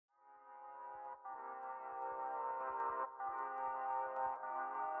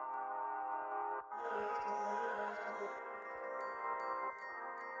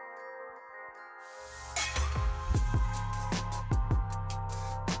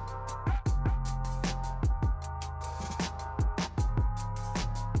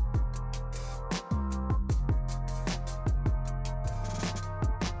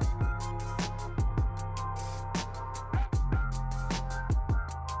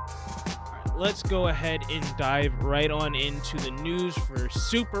let's go ahead and dive right on into the news for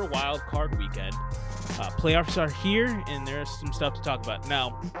Super Wild Card Weekend. Playoffs are here, and there's some stuff to talk about.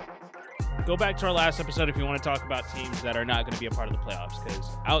 Now, go back to our last episode if you want to talk about teams that are not going to be a part of the playoffs,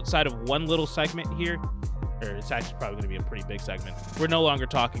 because outside of one little segment here, or it's actually probably going to be a pretty big segment, we're no longer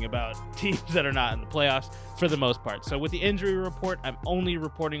talking about teams that are not in the playoffs for the most part. So with the injury report, I'm only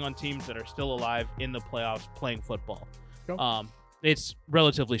reporting on teams that are still alive in the playoffs playing football. Cool. It's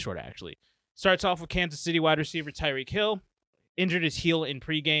relatively short, actually. Starts off with Kansas City wide receiver Tyreek Hill. Injured his heel in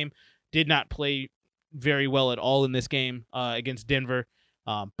pregame. Did not play very well at all in this game against Denver.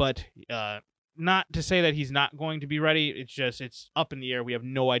 But not to say that he's not going to be ready. It's up in the air. We have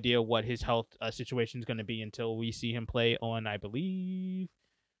no idea what his health situation is going to be until we see him play on, I believe,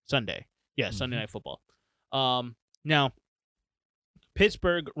 Sunday. Yeah, Sunday Night Football. Now,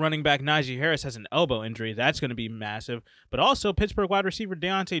 Pittsburgh running back Najee Harris has an elbow injury. That's going to be massive. But also, Pittsburgh wide receiver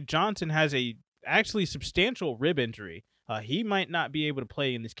Deontay Johnson has a actually substantial rib injury. He might not be able to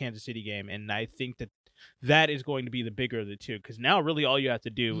play in this Kansas City game, and I think that is going to be the bigger of the two, because now really all you have to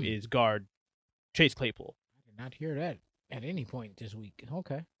do is guard Chase Claypool. I did not hear that at any point this week.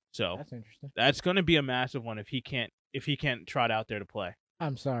 Okay, so that's interesting. That's going to be a massive one if he can't trot out there to play.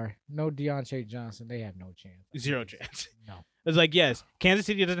 I'm sorry, no Deontay Johnson. They have no chance. Zero chance. No. It's like, yes, Kansas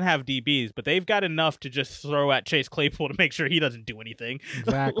City doesn't have DBs, but they've got enough to just throw at Chase Claypool to make sure he doesn't do anything.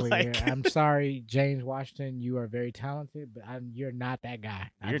 Exactly. Yeah. I'm sorry, James Washington. You are very talented, but you're not that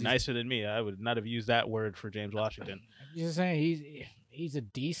guy. You're nicer than me. I would not have used that word for James Washington. I'm just saying he's a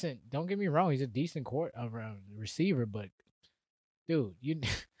decent. Don't get me wrong. He's a decent receiver, but dude,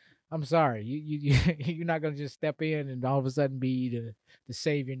 I'm sorry. You're not gonna just step in and all of a sudden be the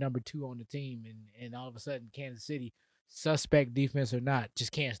savior number 2 on the team, and all of a sudden Kansas City, suspect defense or not,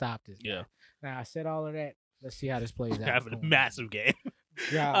 just can't stop this. Yeah. Now I said all of that. Let's see how this plays out. Having a massive game.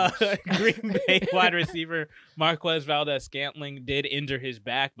 Gosh. Green Bay wide receiver Marquez Valdez-Scantling did injure his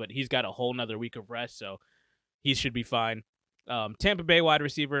back, but he's got a whole nother week of rest, so he should be fine. Tampa Bay wide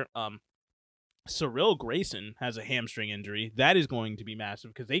receiver Cyril Grayson has a hamstring injury. That is going to be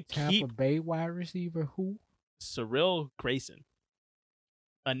massive because they Tampa Bay wide receiver who? Cyril Grayson.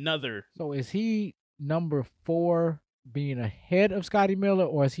 Another. So is he number 4 being ahead of Scotty Miller,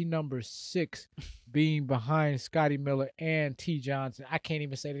 or is he number 6 being behind Scotty Miller and T. Johnson? I can't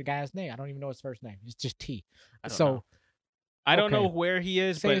even say the guy's name. I don't even know his first name. It's just T. I don't know where he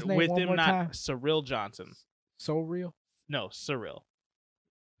is, say but with him, not Cyril Johnson. So real? No, Cyril.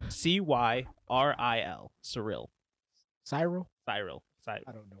 Cyril. Cyril. Cyril? Cyril. I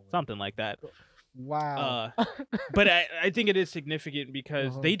don't know. Something like that. Wow. But I think it is significant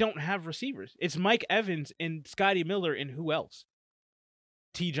because they don't have receivers. It's Mike Evans and Scotty Miller and who else?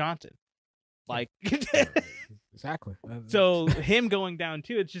 T. Johnson. Like exactly. So him going down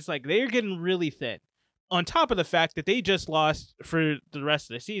too, it's just like they're getting really thin. On top of the fact that they just lost for the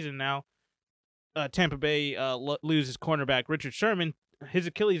rest of the season now. Tampa Bay loses cornerback Richard Sherman. His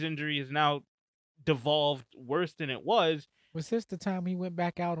Achilles injury is now devolved worse than it was. Was this the time he went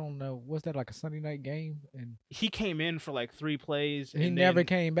back out on was that like a Sunday night game? And he came in for like 3 plays. He never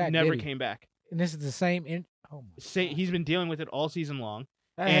came back. Never came back. And this is the same. Oh my God. He's been dealing with it all season long.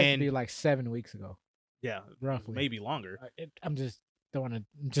 That had to be like 7 weeks ago. Yeah, roughly, maybe longer. I'm just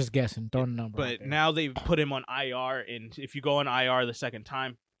guessing, throwing a number. But now they've put him on IR, and if you go on IR the second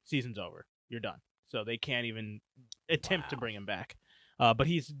time, season's over. You're done. So they can't even attempt to bring him back. But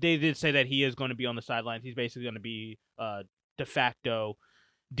they did say that he is going to be on the sidelines. He's basically going to be de facto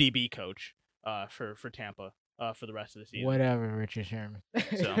DB coach for Tampa for the rest of the season. Whatever, Richard Sherman.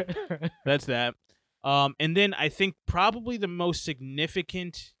 So that's that. And then I think probably the most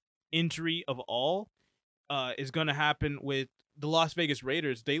significant injury of all is going to happen with the Las Vegas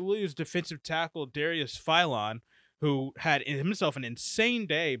Raiders. They lose defensive tackle Darius Philon, who had himself an insane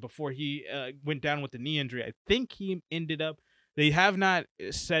day before he went down with the knee injury. I think he ended up. They have not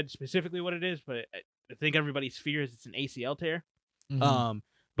said specifically what it is, but I think everybody's fears it's an ACL tear. Mm-hmm.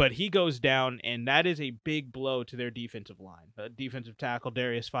 But he goes down, and that is a big blow to their defensive line. Defensive tackle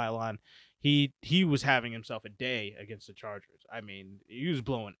Darius Philon, he was having himself a day against the Chargers. I mean, he was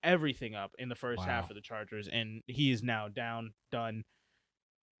blowing everything up in the first half of the Chargers, and he is now down, done.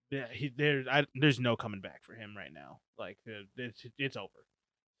 There's no coming back for him right now. Like it's over.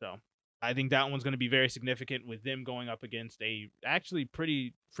 So I think that one's going to be very significant with them going up against a actually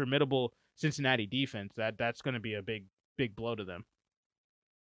pretty formidable Cincinnati defense. That's going to be a big blow to them.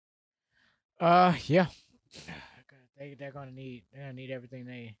 Yeah. They're gonna need everything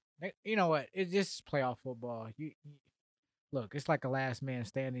they you know what? It's just playoff football. You look, it's like a last man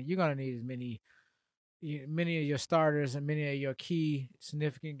standing. You're gonna need as many many of your starters and many of your key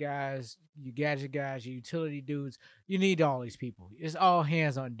significant guys, your gadget guys, your utility dudes. You need all these people. It's all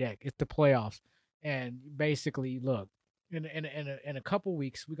hands on deck. It's the playoffs, and basically, look, in a couple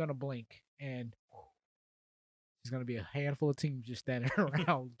weeks, we're gonna blink, and there's gonna be a handful of teams just standing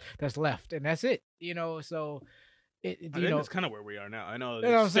around that's left, and that's it. So I think that's kind of where we are now. I know.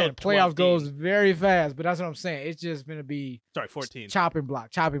 That's what I'm saying. Playoffs goes very fast, but that's what I'm saying. It's just gonna be 14 chopping block,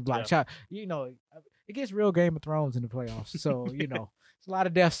 yeah. Chop. It gets real Game of Thrones in the playoffs. So it's a lot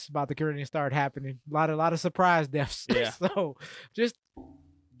of deaths about to currently start happening. A lot of surprise deaths. Yeah. So just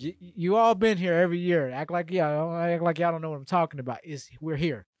you all been here every year. Act like y'all don't know what I'm talking about. We're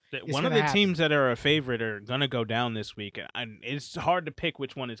here. One of the teams that are a favorite are gonna go down this week, and it's hard to pick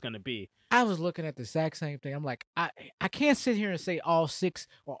which one it's gonna be. I was looking at the exact same thing. I'm like, I can't sit here and say all 6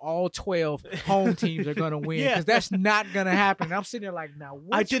 or all 12 home teams are gonna win because that's not gonna happen. I'm sitting there like, now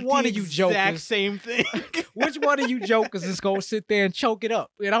which one of you jokers? Exact same thing. Which one of you jokers is gonna sit there and choke it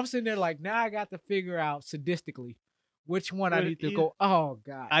up? And I'm sitting there like, now I got to figure out sadistically which one I need to go. Oh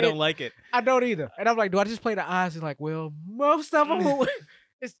God, I don't like it. I don't either. And I'm like, do I just play the odds? It's like, well, most of them.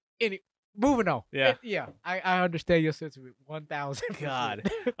 Moving on. Yeah. I understand your sentiment. 1,000.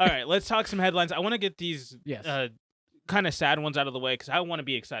 God. All right, let's talk some headlines. I want to get these kind of sad ones out of the way because I want to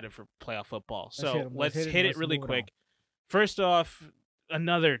be excited for playoff football. So let's hit it really quick. First off,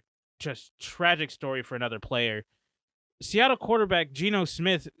 another just tragic story for another player. Seattle quarterback Geno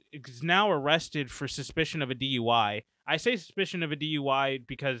Smith is now arrested for suspicion of a DUI. I say suspicion of a DUI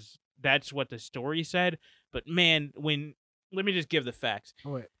because that's what the story said. But man, let me just give the facts.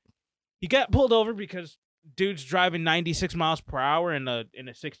 What? He got pulled over because dude's driving 96 miles per hour in a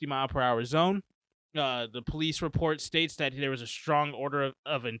 60 mile per hour zone. The police report states that there was a strong odor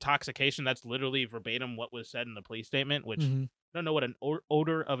of intoxication. That's literally verbatim what was said in the police statement, which I don't know what an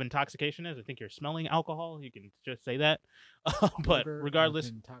odor of intoxication is. I think you're smelling alcohol. You can just say that. But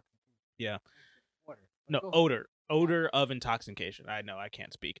regardless, yeah. No, odor of intoxication. I know I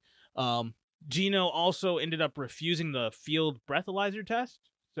can't speak. Geno also ended up refusing the field breathalyzer test.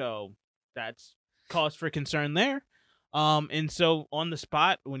 So that's cause for concern there. And so on the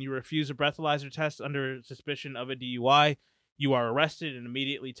spot, when you refuse a breathalyzer test under suspicion of a DUI, you are arrested and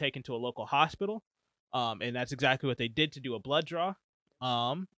immediately taken to a local hospital. And that's exactly what they did to do a blood draw.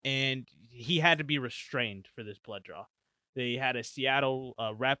 And he had to be restrained for this blood draw. They had a Seattle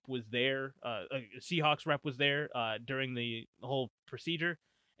rep was there. A Seahawks rep was there during the whole procedure.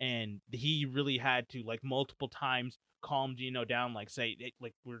 And he really had to, like, multiple times calm Geno down, like, say,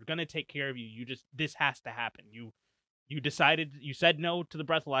 like, we're going to take care of you. This has to happen. You said no to the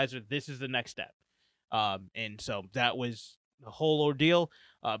breathalyzer. This is the next step. And so that was the whole ordeal.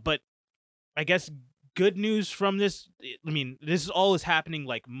 But I guess good news from this, I mean, this all is happening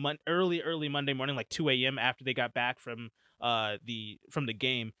like early Monday morning, like 2 a.m. after they got back from the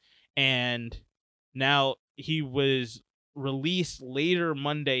game. And now he was released later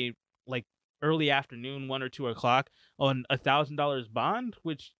Monday, like early afternoon, 1 or 2 o'clock, on $1,000 bond,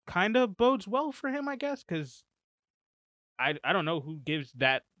 which kind of bodes well for him, I guess, because I don't know who gives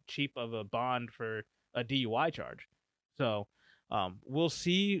that cheap of a bond for a DUI charge. So we'll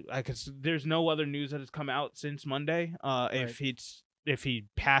see. There's no other news that has come out since Monday. If he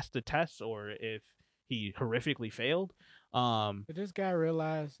passed the test or if he horrifically failed. Did this guy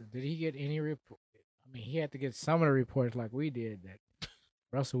realize? Did he get any report? I mean, he had to get some of the reports like we did that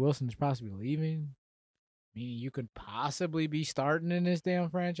Russell Wilson is possibly leaving. Meaning you could possibly be starting in this damn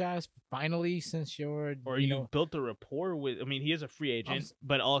franchise finally, since you're built a rapport with. I mean, he is a free agent,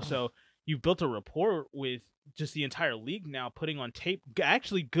 but also you've built a rapport with just the entire league now, putting on tape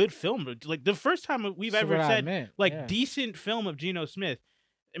actually good film. Like the first time we've ever said decent film of Geno Smith.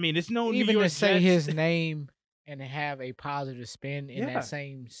 I mean, it's no even New York to say Jets. His name and have a positive spin in that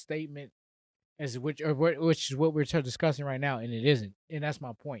same statement as which is what we're discussing right now, and it isn't, and that's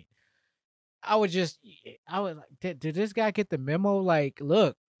my point. I would like, did this guy get the memo? Like,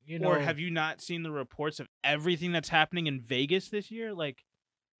 look, or have you not seen the reports of everything that's happening in Vegas this year? Like,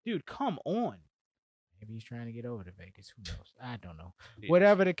 dude, come on. Maybe he's trying to get over to Vegas. Who knows? I don't know.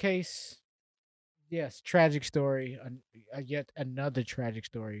 Whatever the case, yes, tragic story. Yet another tragic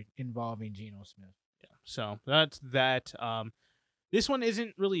story involving Geno Smith. Yeah. So that's that. This one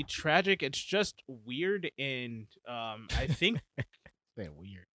isn't really tragic. It's just weird, and I think it's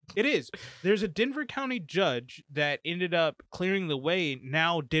weird. It is. There's a Denver County judge that ended up clearing the way.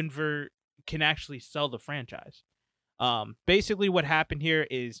 Now Denver can actually sell the franchise. Basically what happened here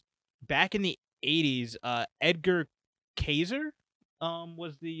is back in the 80s, Edgar Kaiser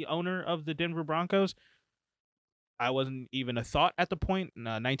was the owner of the Denver Broncos. I wasn't even a thought at the point.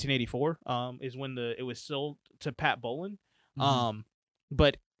 1984 is when it was sold to Pat Bolin. Mhm.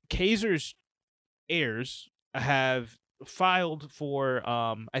 But Kaiser's heirs have filed for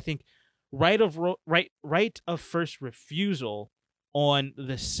I think right of first refusal on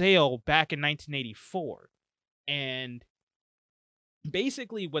the sale back in 1984. And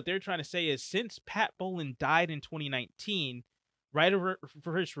basically what they're trying to say is since Pat Bolin died in 2019, right of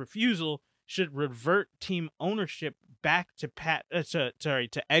first refusal should revert team ownership back to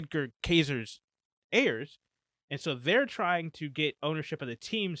to Edgar Kaiser's heirs. And so they're trying to get ownership of the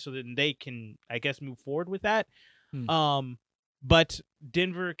team so that they can, I guess, move forward with that. Hmm. But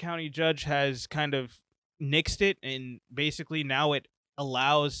Denver County Judge has kind of nixed it, and basically now it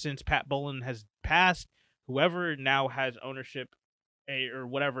allows, since Pat Bolin has passed, whoever now has ownership, or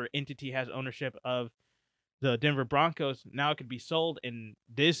whatever entity has ownership of the Denver Broncos, now it could be sold, and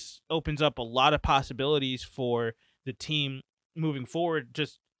this opens up a lot of possibilities for the team moving forward,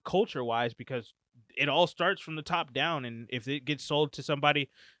 just culture-wise, because it all starts from the top down, and if it gets sold to somebody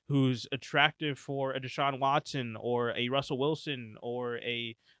who's attractive for a Deshaun Watson or a Russell Wilson or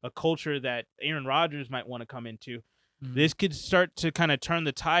a culture that Aaron Rodgers might want to come into, this could start to kind of turn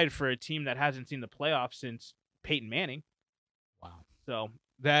the tide for a team that hasn't seen the playoffs since Peyton Manning. Wow. So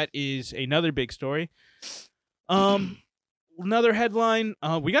that is another big story. Another headline,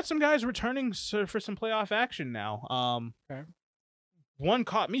 we got some guys returning for some playoff action now. Okay. One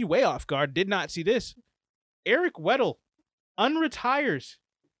caught me way off guard. Did not see this. Eric Weddle unretires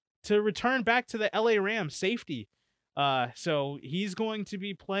to return back to the LA Rams safety. So he's going to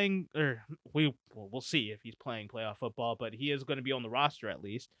be playing, or we'll see if he's playing playoff football, but he is going to be on the roster at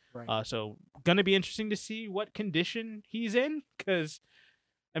least. Right. So going to be interesting to see what condition he's in, because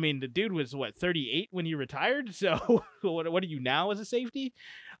I mean, the dude was 38 when he retired. So what are you now as a safety?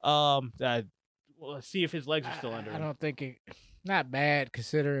 Let's see if his legs are still under I him. don't think it. Not bad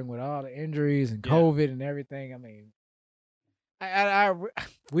considering with all the injuries and COVID and everything. I mean,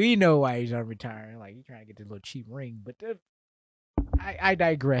 we know why he's not retiring. Like, he's trying to get the little cheap ring, but I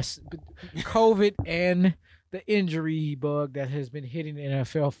digress. But COVID and the injury bug that has been hitting the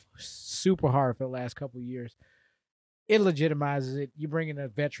NFL super hard for the last couple of years, it legitimizes it. You bringing a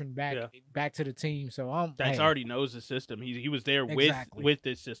veteran back to the team, so That's already knows the system. He was there with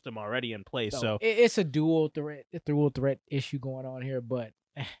this system already in place. So it's a dual threat issue going on here, but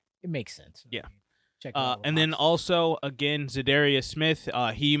it makes sense. Yeah. Check and then also again, Zadarius Smith,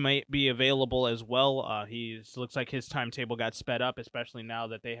 he might be available as well. He looks like his timetable got sped up, especially now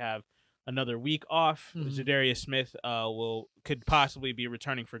that they have another week off. Zadarius Smith could possibly be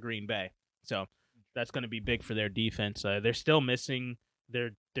returning for Green Bay. So that's going to be big for their defense. They're still missing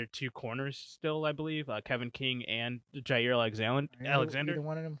their two corners still, I believe, Kevin King and Jair Alexander. Either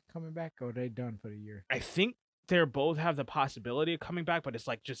one of them coming back, or are they done for the year? I think they both have the possibility of coming back, but it's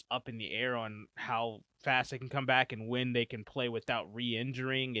like just up in the air on how fast they can come back and when they can play without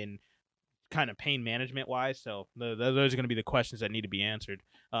re-injuring and kind of pain management wise. So those are going to be the questions that need to be answered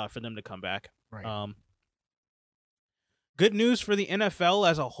for them to come back. Right. Good news for the NFL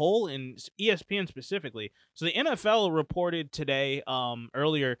as a whole and ESPN specifically. So the NFL reported today,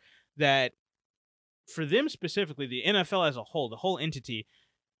 earlier, that for them specifically, the NFL as a whole, the whole entity,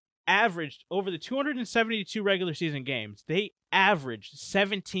 averaged over the 272 regular season games, they averaged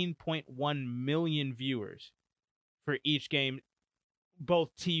 17.1 million viewers for each game, both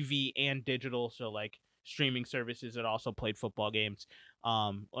TV and digital. So like streaming services that also played football games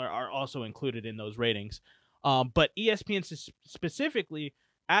are also included in those ratings. But ESPN specifically,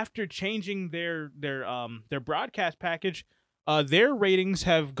 after changing their broadcast package, their ratings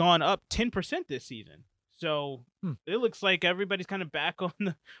have gone up 10% this season. So it looks like everybody's kind of back on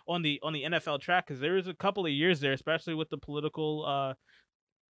the NFL track, because there was a couple of years there, especially with the political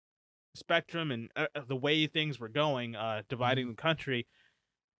spectrum and the way things were going, dividing the country.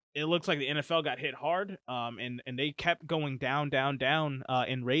 It looks like the NFL got hit hard, and they kept going down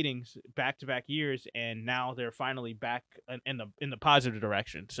in ratings back-to-back years, and now they're finally back in the positive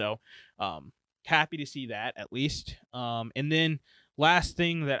direction. So, happy to see that at least. And then last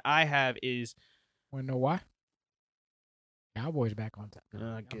thing that I have is, want to know why? Cowboys back on top.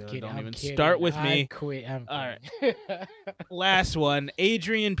 Don't even start with me. I quit. All right. Last one,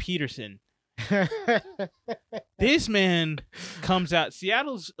 Adrian Peterson. This man comes out.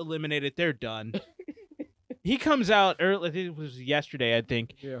 Seattle's eliminated. They're done. He comes out early. It was yesterday, I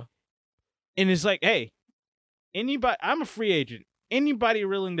think. Yeah. And it's like, hey, anybody? I'm a free agent. Anybody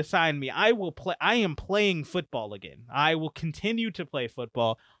willing to sign me? I will play. I am playing football again. I will continue to play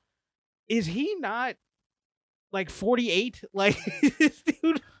football. Is he not like 48? Like this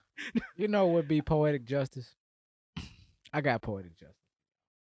dude. You know what would be poetic justice? I got poetic justice.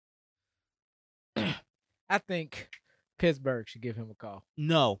 I think Pittsburgh should give him a call.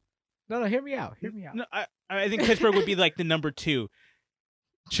 No. No, hear me out. Hear me out. No, I think Pittsburgh would be like the number 2.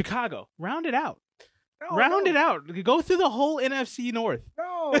 Chicago, round it out. Round it out. Go through the whole NFC North.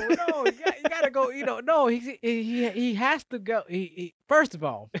 No, you gotta go. No, he has to go. First of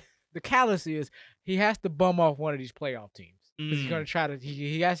all, the callous is he has to bum off one of these playoff teams. Because he's gonna try to.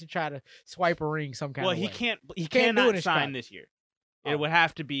 He has to try to swipe a ring some kind of way. Well, he can't. He can't do cannot it sign this year. It would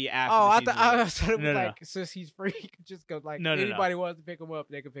have to be after. The season. I thought it was like since he's free, he could just go like anybody wants to pick him up,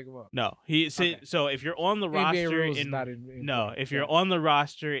 they can pick him up. No, so if you're on the roster if you're on the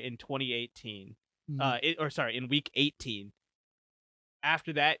roster in 2018, in week 18,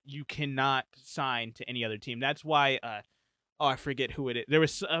 after that you cannot sign to any other team. That's why I forget who it is. There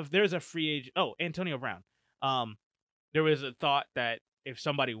was a free agent. Oh, Antonio Brown. There was a thought that if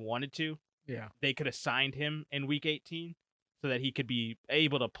somebody wanted to, they could have signed him in week 18. So that he could be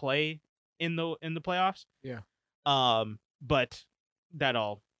able to play in the playoffs. Yeah. But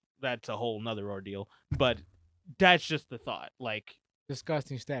that's a whole nother ordeal. But that's just the thought. Like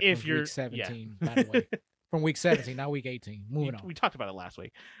disgusting stat from week 17, by the way. From week 17, not week 18. Moving on. We talked about it last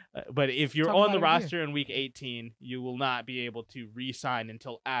week. But if you're on the roster in week 18, you will not be able to re-sign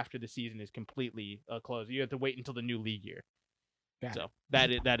until after the season is completely closed. You have to wait until the new league year.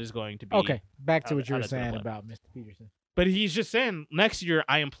 That is going to be okay. Back to what you were saying about Mr. Peterson. But he's just saying next year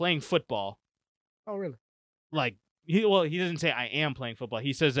I am playing football. Oh, really? Like he doesn't say I am playing football.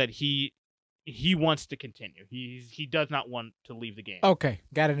 He says that he wants to continue. He does not want to leave the game. Okay,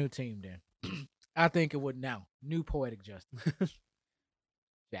 got a new team then. I think it would now. New poetic justice.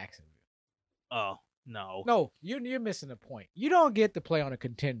 Jacksonville. Oh, no. No, you're missing a point. You don't get to play on a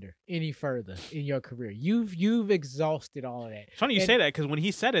contender any further in your career. You've exhausted all of that. It's funny you say that because when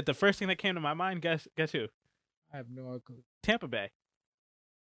he said it, the first thing that came to my mind, guess who? I have no clue. Tampa Bay.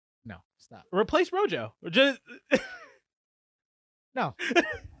 No, stop. Replace Rojo. Just no.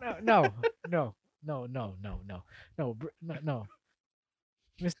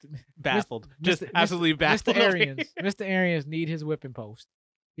 Baffled. Just absolutely baffled. Mr. Arians need his whipping post.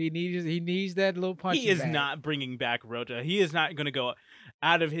 He needs that little punch. He is not bringing back Rojo. He is not going to go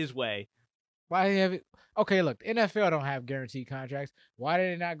out of his way. Why have it? Okay, look, the NFL don't have guaranteed contracts. Why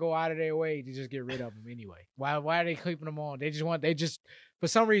did they not go out of their way to just get rid of them anyway? Why are they keeping them on? For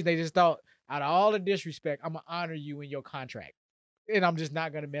some reason they just thought, out of all the disrespect, I'm gonna honor you in your contract, and I'm just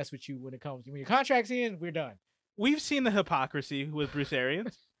not gonna mess with you when your contract's in. We're done. We've seen the hypocrisy with Bruce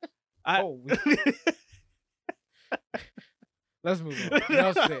Arians. Let's move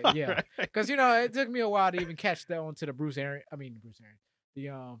on. Yeah, because it took me a while to even catch that on to the Bruce Arians.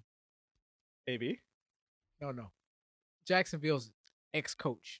 The AB? No. Jacksonville's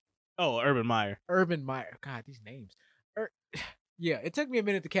ex-coach. Oh, Urban Meyer. God, these names. Yeah, it took me a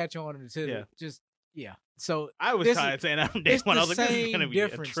minute to catch on to So I was tired of saying that from day one. I was like, this is going to be a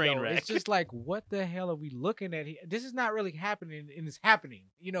train wreck. It's just like, what the hell are we looking at here? This is not really happening, and it's happening.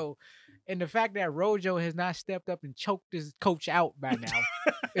 And the fact that Rojo has not stepped up and choked his coach out by now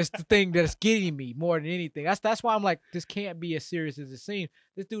is the thing that's getting me more than anything. That's why I'm like, this can't be as serious as it seems.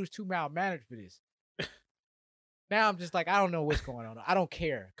 This dude is too malmannered for this. Now I'm just like, I don't know what's going on. I don't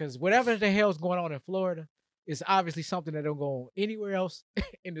care, because whatever the hell's going on in Florida is obviously something that don't go on anywhere else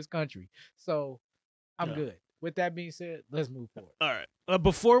in this country. So I'm good. With that being said, let's move forward. All right.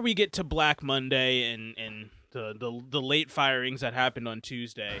 Before we get to Black Monday and the late firings that happened on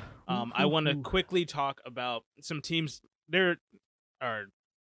Tuesday, I want to quickly talk about some teams. There are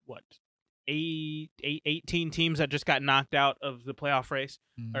 18 teams that just got knocked out of the playoff race,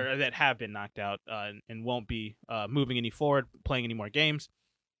 or that have been knocked out and won't be moving any forward, playing any more games.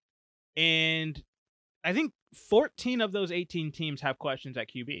 And I think 14 of those 18 teams have questions at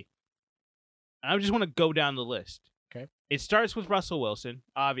QB. I just want to go down the list. Okay. It starts with Russell Wilson,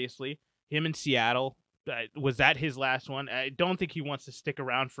 obviously. Him in Seattle. Was that his last one? I don't think he wants to stick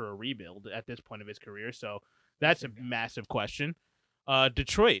around for a rebuild at this point of his career, so that's a massive question.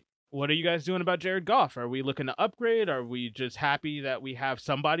 Detroit. What are you guys doing about Jared Goff? Are we looking to upgrade? Are we just happy that we have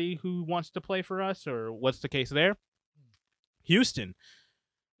somebody who wants to play for us, or what's the case there? Houston.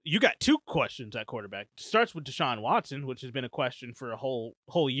 You got 2 questions at quarterback. It starts with Deshaun Watson, which has been a question for a whole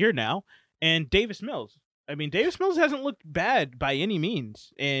year now. And Davis Mills. I mean, Davis Mills hasn't looked bad by any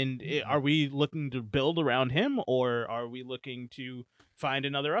means. And are we looking to build around him, or are we looking to find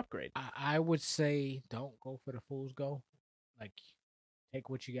another upgrade? I would say don't go for the fool's goal. Like, take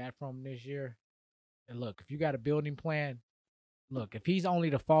what you got from him this year. And look, if you got a building plan, if he's only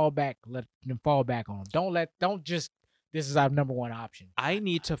the fallback, let him fall back on him. Don't just this is our number one option. I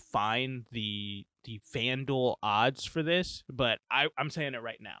need to find the FanDuel odds for this, but I'm saying it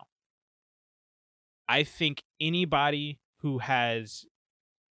right now. I think anybody who has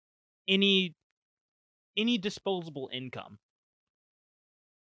any disposable income,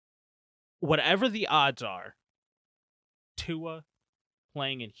 whatever the odds are, Tua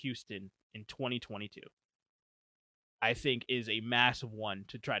playing in Houston in 2022, I think is a massive one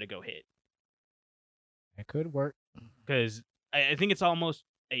to try to go hit. It could work. Because I think it's almost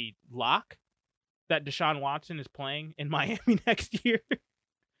a lock that Deshaun Watson is playing in Miami next year.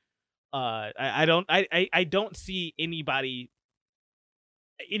 I don't see anybody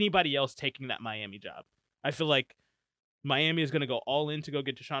else taking that Miami job. I feel like Miami is going to go all in to go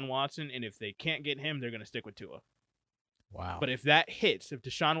get Deshaun Watson, and if they can't get him, they're going to stick with Tua. Wow. But if that hits, if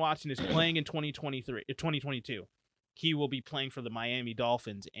Deshaun Watson is playing in 2022, he will be playing for the Miami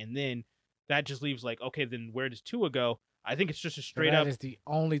Dolphins, and then that just leaves like, okay, then where does Tua go? I think it's just a straight up. That is the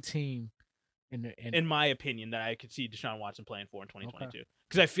only team in my opinion, that I could see Deshaun Watson playing for in 2022.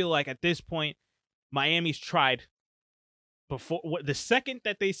 Because I feel like at this point, Miami's tried before the second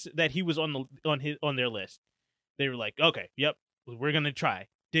that he was on their list, they were like, okay, yep, we're gonna try.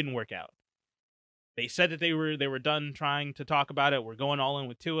 Didn't work out. They said that they were done trying to talk about it. We're going all in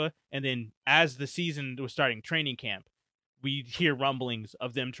with Tua, and then as the season was starting, training camp, we hear rumblings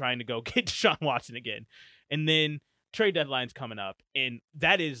of them trying to go get Deshaun Watson again, and then trade deadline's coming up, and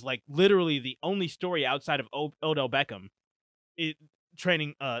that is like literally the only story outside of Odell Beckham,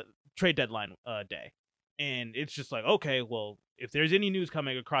 trade deadline day, and it's just like, okay, well, if there's any news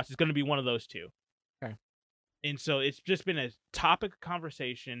coming across, it's going to be one of those two. Okay. And so it's just been a topic of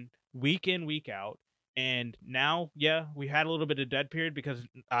conversation week in, week out. And now, yeah, we had a little bit of dead period because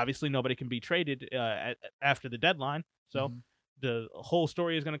obviously nobody can be traded after the deadline. So the whole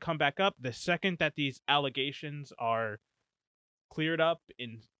story is going to come back up the second that these allegations are cleared up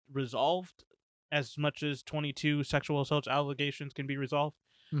and resolved, as much as 22 sexual assault allegations can be resolved.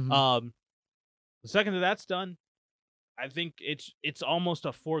 The second that that's done, I think it's almost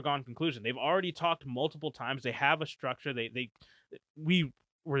a foregone conclusion. They've already talked multiple times. They have a structure. We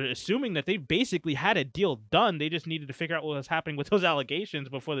were assuming that they basically had a deal done. They just needed to figure out what was happening with those allegations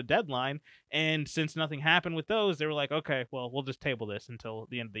before the deadline. And since nothing happened with those, they were like, okay, well, we'll just table this until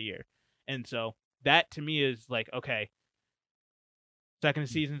the end of the year. And so that to me is like, okay, second the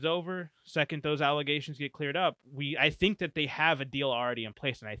season's over, second those allegations get cleared up, I think that they have a deal already in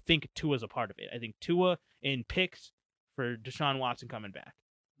place, and I think Tua's a part of it. I think Tua in picks for Deshaun Watson coming back.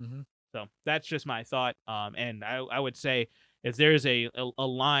 So that's just my thought. And I would say if there's a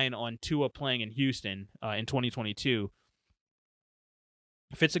line on Tua playing in Houston in 2022,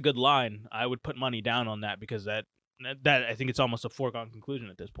 if it's a good line, I would put money down on that, because that I think it's almost a foregone conclusion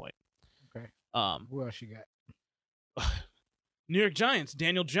at this point. Okay. Who else you got? New York Giants,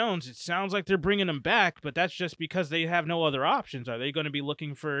 Daniel Jones, it sounds like they're bringing him back, but that's just because they have no other options. Are they going to be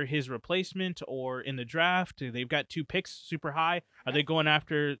looking for his replacement or in the draft? They've got 2 picks super high. Are they going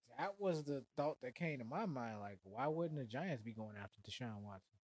after... That was the thought that came to my mind. Like, why wouldn't the Giants be going after Deshaun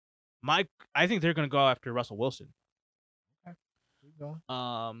Watson? I think they're going to go after Russell Wilson. Okay. Keep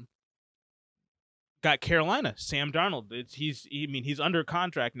going. Got Carolina, Sam Darnold. He's under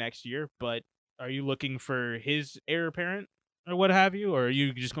contract next year, but are you looking for his heir apparent or what have you, or are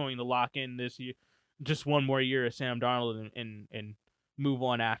you just going to lock in this year, just one more year of Sam Darnold and move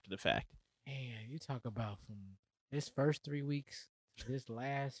on after the fact? Man, you talk about from this first 3 weeks to this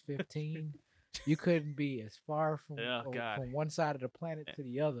last 15, you couldn't be as far from one side of the planet to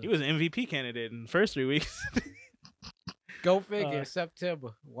the other. He was an MVP candidate in the first 3 weeks. Go figure.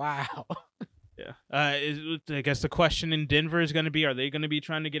 September. Wow. Yeah. I guess the question in Denver is going to be, are they going to be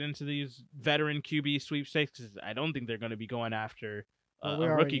trying to get into these veteran QB sweepstakes? Because I don't think they're going to be going after a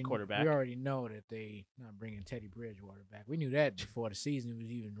rookie quarterback. We already know that they not bringing Teddy Bridgewater back. We knew that before the season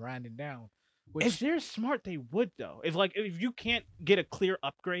was even grinding down. If they're smart, they would, though. If you can't get a clear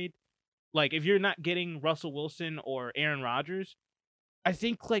upgrade, like if you're not getting Russell Wilson or Aaron Rodgers, I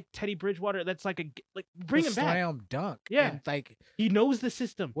think like Teddy Bridgewater, that's like bring him back. Slam dunk. Yeah. And like he knows the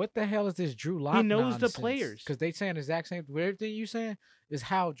system. What the hell is this Drew Lock? He knows nonsense? the players. Because they saying the exact same. Everything you saying is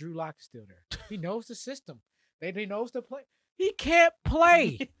how Drew Lock is still there. He knows the system. They knows the play. He can't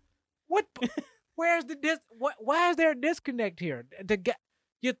play. What? Where's the why is there a disconnect here? The guy,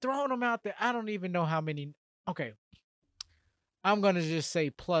 you're throwing him out there. I don't even know how many. Okay. I'm gonna just say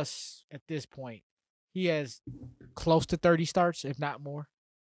plus at this point. He has close to 30 starts, if not more.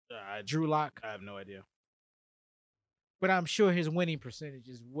 Drew Lock. I have no idea. But I'm sure his winning percentage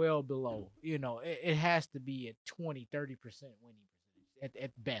is well below. You know, it has to be at 20, 30% winning percentage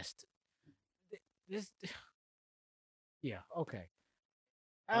at best. Yeah. Okay.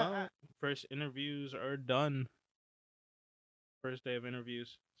 I, First interviews are done. First day of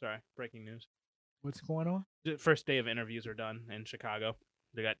interviews. Sorry, breaking news. what's going on? The first day of interviews are done in Chicago.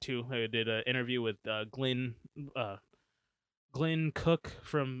 They got two. They did an interview with Glenn Cook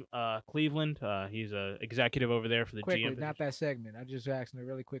from Cleveland. He's a executive over there for the Quickly, GM not position. that segment. I just asking a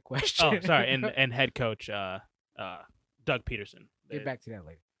really quick question. Oh, sorry, and head coach Doug Peterson. Get back to that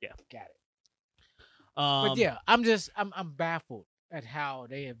later. Yeah. Got it. Um, But yeah, I'm baffled at how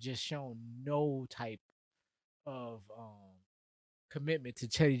they have just shown no type of commitment to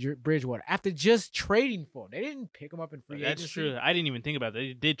Teddy Bridgewater after just trading for him. They didn't pick him up in free agency. That's true. I didn't even think about that.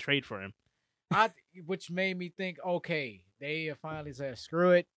 They did trade for him. Which made me think, okay, they finally said,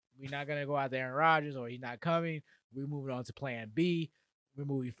 screw it. We're not gonna go out there Aaron Rodgers, or he's not coming. We're moving on to Plan B. We're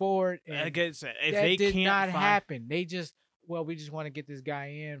moving forward. And I guess if that they did can't not find, happen. They just, well, we just want to get this guy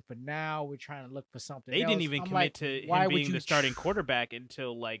in for now. We're trying to look for something. they else. didn't even I'm commit like, to why him would being you the starting quarterback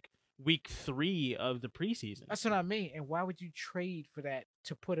until like week 3 of the preseason. That's what I mean. And why would you trade for that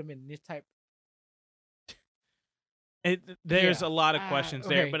to put him in this type? There's Yeah. a lot of questions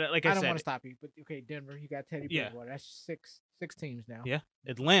there, Okay, but like I I don't want said, to stop you, but okay, Denver, you got Teddy Yeah. Bridgewater. That's six teams now. yeah,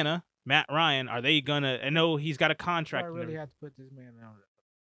 Atlanta, Matt Ryan, are they gonna? I know he's got a Do contract. I and really everything. have to put this man out?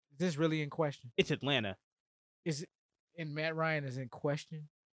 Is this really in question? It's Atlanta. Is it? And Matt Ryan is in question.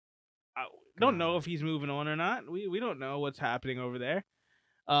 I don't know if he's moving on or not. We don't know what's happening over there.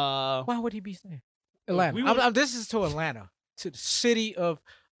 Why would he be staying? Atlanta. We This is to Atlanta, to the city of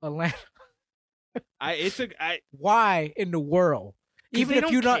Atlanta. Why in the world? 'Cause Even they if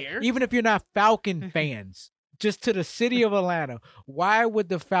don't you're not, care. even if you're not Falcon fans, just to the city of Atlanta, why would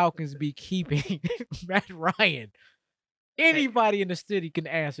the Falcons be keeping Matt Ryan? Anybody in the city can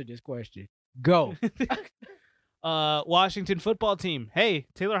answer this question. Go. Washington football team. Hey,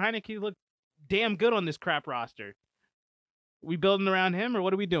 Taylor Heineke looked damn good on this crap roster. We building around him, or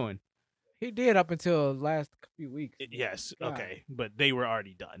what are we doing? He did up until last few weeks. Yes, God. okay, but they were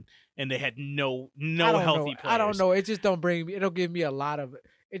already done, and they had no I don't healthy know. players. I don't know. It just don't bring me. It'll give me a lot of.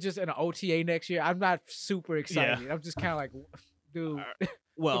 It's just an OTA next year. I'm not super excited. I'm just kind of like, dude.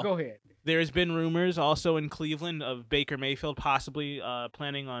 Well, go ahead. There's been rumors also in Cleveland of Baker Mayfield possibly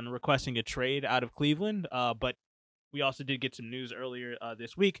planning on requesting a trade out of Cleveland. But we also did get some news earlier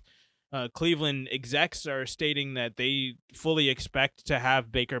this week. Cleveland execs are stating that they fully expect to have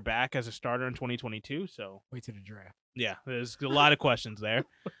Baker back as a starter in 2022. So wait till the draft. Yeah, there's a lot of questions there.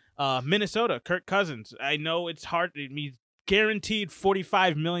 Minnesota, Kirk Cousins. I know it's hard. It means guaranteed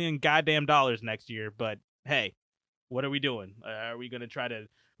 $45 million goddamn dollars next year. But hey, what are we doing? Are we going to try to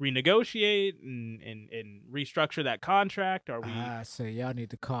renegotiate and restructure that contract? Are we? I say y'all need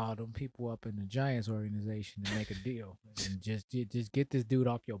to call them people up in the Giants organization and make a deal, and just get this dude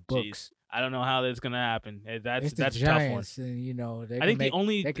off your books. Jeez, I don't know how that's gonna happen. That's the a Giants, tough one. and you know I think the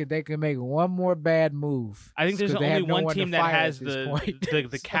only they can make one more bad move. I think there's only one team that has the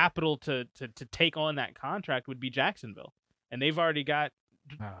So- capital to take on that contract would be Jacksonville, and they've already got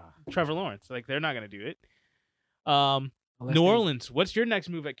Trevor Lawrence. Like they're not gonna do it. New Orleans, what's your next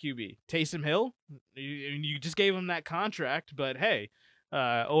move at QB? Taysom Hill? You just gave him that contract, but hey,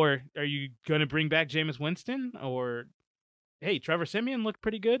 or are you going to bring back Jameis Winston? Or, hey, Trevor Siemian looked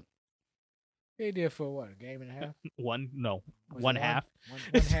pretty good. He did for what, a game and a half? One half.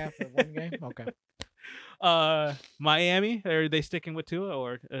 One half of one game? Okay. Miami, are they sticking with Tua,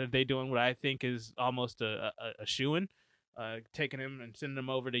 or are they doing what I think is almost a shoo-in, taking him and sending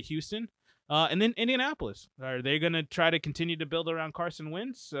him over to Houston? And then Indianapolis, are they going to try to continue to build around Carson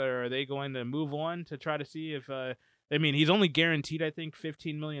Wentz, or are they going to move on to try to see if I mean, he's only guaranteed, I think,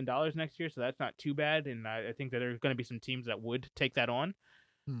 $15 million next year, so that's not too bad, and I think that there are going to be some teams that would take that on.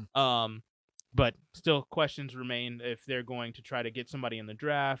 But still, questions remain if they're going to try to get somebody in the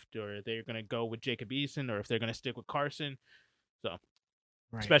draft, or they're going to go with Jacob Eason, or if they're going to stick with Carson. So,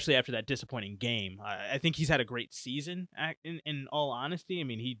 right. Especially after that disappointing game. I think he's had a great season, in all honesty. I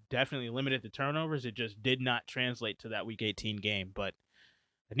mean, he definitely limited the turnovers. It just did not translate to that Week 18 game. But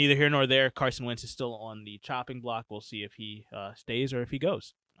neither here nor there. Carson Wentz is still on the chopping block. We'll see if he stays or if he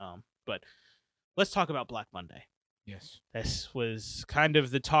goes. But let's talk about Black Monday. Yes. This was kind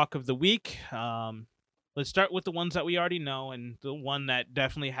of the talk of the week. Let's start with the ones that we already know, and the one that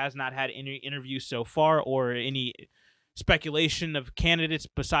definitely has not had any interviews so far or any speculation of candidates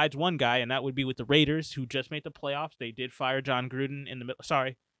besides one guy, and that would be with the Raiders, who just made the playoffs. They did fire John Gruden in the middle.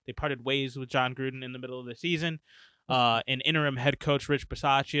 Sorry, they parted ways with John Gruden in the middle of the season. And interim head coach Rich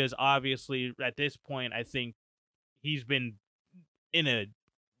Bisaccia is obviously, at this point, I think he's been in a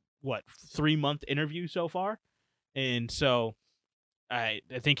 3-month interview so far. And so I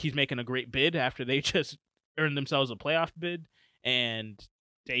think he's making a great bid after they just earned themselves a playoff bid, and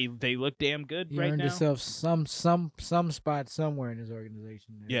they look damn good He right earned now. himself some spot somewhere in his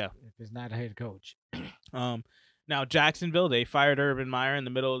organization. Yeah. If it's not a head coach. Now Jacksonville, they fired Urban Meyer in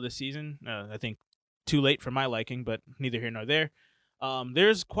the middle of the season. I think too late for my liking, but neither here nor there.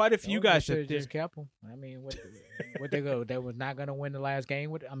 There's quite a few guys that that just kept him. I mean, what they go? They was not gonna win the last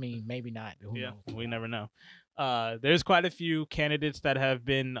game with. I mean, maybe not. Who knows? We never know. There's quite a few candidates that have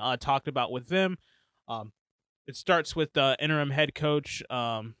been talked about with them. It starts with the interim head coach,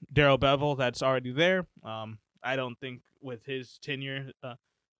 Darrell Bevel, that's already there. I don't think with his tenure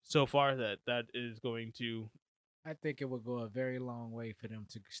so far that is going to. I think it would go a very long way for them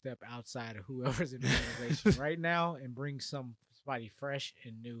to step outside of whoever's in the organization right now and bring somebody fresh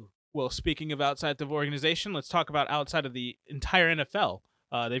and new. Well, speaking of outside the organization, let's talk about outside of the entire NFL.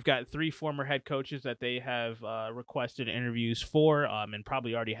 They've got 3 former head coaches that they have requested interviews for, and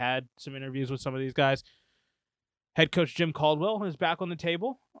probably already had some interviews with some of these guys. Head coach Jim Caldwell is back on the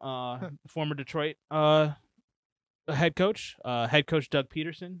table. Former Detroit head coach. Head coach Doug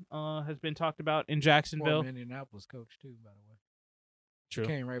Peterson has been talked about in Jacksonville. Former Indianapolis coach too, by the way. True.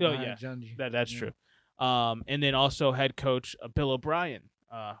 Came right behind Junji. That's true. And then also head coach Bill O'Brien,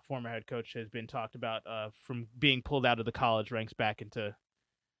 former head coach, has been talked about from being pulled out of the college ranks back into.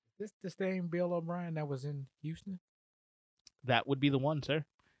 This the same Bill O'Brien that was in Houston? That would be the one, sir.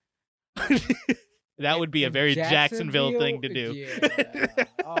 That would be a very Jacksonville thing to do. Yeah.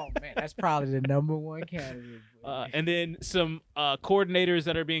 Oh man, that's probably the number one candidate. And then some coordinators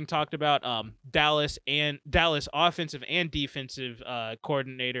that are being talked about. Dallas offensive and defensive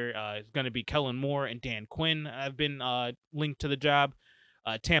coordinator is going to be Kellen Moore and Dan Quinn. Have been linked to the job.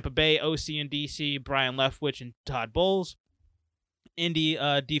 Tampa Bay OC and DC Brian Leftwich and Todd Bowles. Indy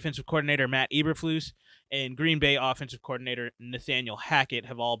defensive coordinator Matt Eberflus and Green Bay offensive coordinator Nathaniel Hackett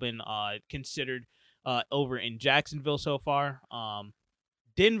have all been considered over in Jacksonville so far.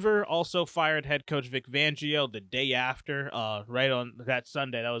 Denver also fired head coach Vic Fangio the day after, right on that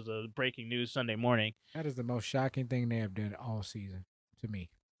Sunday. That was a breaking news Sunday morning. That is the most shocking thing they have done all season to me.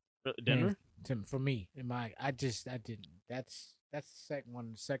 Denver? For me, I didn't. That's the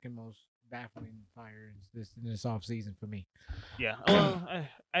second most baffling fire in this off season for me. Yeah. Well,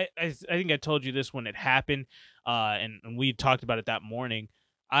 I think I told you this when it happened, and we talked about it that morning.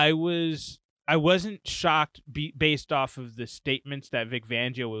 I wasn't shocked based off of the statements that Vic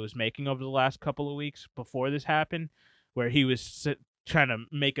Fangio was making over the last couple of weeks before this happened, where he was trying to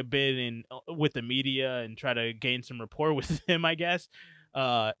make a bid with the media and try to gain some rapport with him, I guess.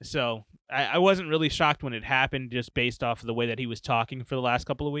 So I wasn't really shocked when it happened, just based off of the way that he was talking for the last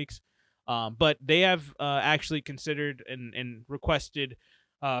couple of weeks. But they have actually considered and requested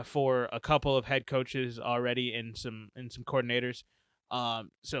for a couple of head coaches already and some coordinators.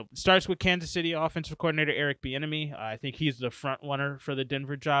 So it starts with Kansas City offensive coordinator Eric Bieniemy. I think he's the front runner for the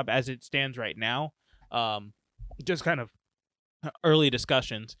Denver job as it stands right now. Just kind of early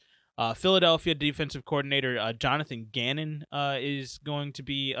discussions. Philadelphia defensive coordinator Jonathan Gannon is going to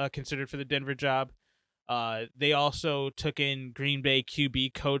be considered for the Denver job. They also took in Green Bay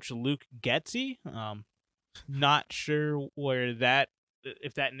QB coach Luke Getsy. Not sure if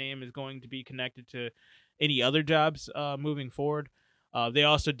that name is going to be connected to any other jobs moving forward. They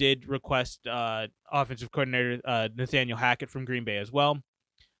also did request offensive coordinator Nathaniel Hackett from Green Bay as well.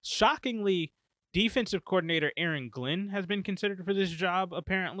 Shockingly, defensive coordinator Aaron Glenn has been considered for this job,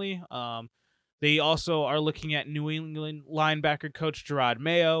 apparently. They also are looking at New England linebacker coach Gerard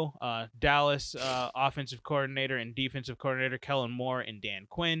Mayo, Dallas offensive coordinator and defensive coordinator Kellen Moore and Dan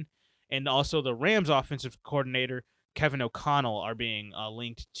Quinn, and also the Rams offensive coordinator Kevin O'Connell are being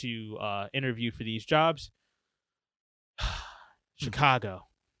linked to interview for these jobs. Chicago,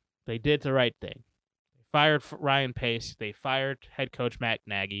 they did the right thing. They fired Ryan Pace. They fired head coach Matt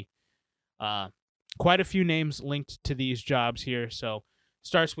Nagy. Quite a few names linked to these jobs here. So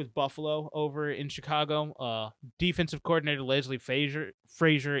starts with Buffalo over in Chicago. Defensive coordinator Leslie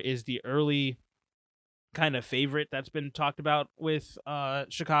Frazier is the early kind of favorite that's been talked about with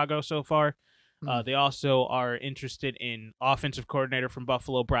Chicago so far. They also are interested in offensive coordinator from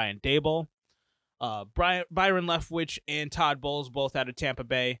Buffalo, Brian Daboll. Byron Leftwich and Todd Bowles, both out of Tampa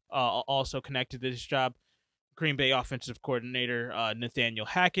Bay, also connected to this job. Green Bay offensive coordinator Nathaniel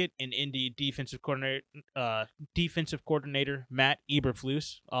Hackett and Indy defensive coordinator Matt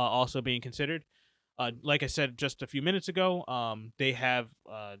Eberflus also being considered. Like I said just a few minutes ago, they have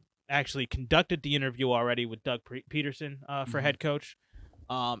actually conducted the interview already with Doug Peterson for head coach,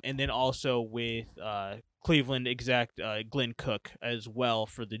 and then also with Cleveland exec Glenn Cook as well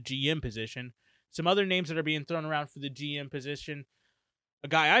for the GM position. Some other names that are being thrown around for the GM position. a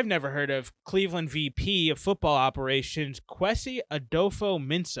guy I've never heard of, Cleveland VP of football operations, Kwesi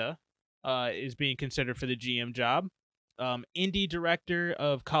Adolfo-Mensah, is being considered for the GM job. Indy director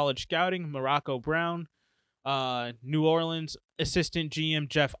of college scouting, Morocco Brown. New Orleans assistant GM,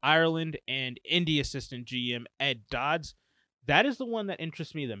 Jeff Ireland. And Indy assistant GM, Ed Dodds. That is the one that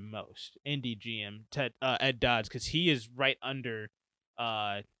interests me the most, Indy GM, Ed Dodds, because he is right under...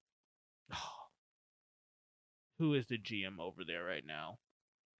 who is the GM over there right now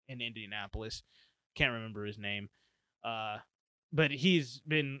in Indianapolis? Can't remember his name. But he's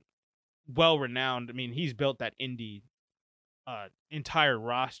been well renowned. I mean, he's built that Indy entire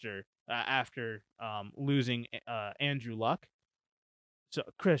roster after losing Andrew Luck. So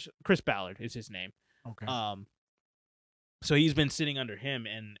Chris Ballard is his name. Okay. So he's been sitting under him,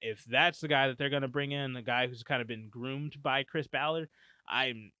 and if that's the guy that they're going to bring in, the guy who's kind of been groomed by Chris Ballard,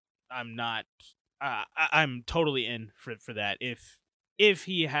 I'm not. I'm totally in for that if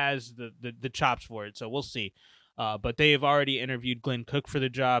he has the chops for it. So we'll see. But they have already interviewed Glenn Cook for the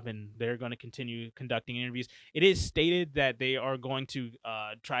job, and they're going to continue conducting interviews. It is stated that they are going to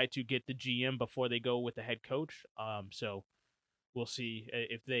try to get the GM before they go with the head coach. So we'll see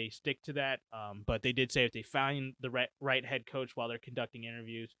if they stick to that. But they did say if they find the right head coach while they're conducting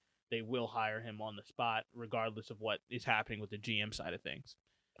interviews, they will hire him on the spot, regardless of what is happening with the GM side of things.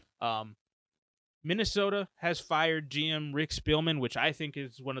 Minnesota has fired GM Rick Spielman, which I think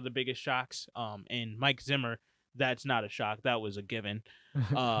is one of the biggest shocks. And Mike Zimmer, that's not a shock. That was a given.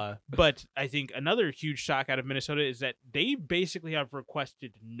 But I think another huge shock out of Minnesota is that they basically have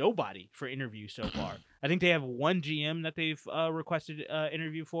requested nobody for interview so far. I think they have one GM that they've requested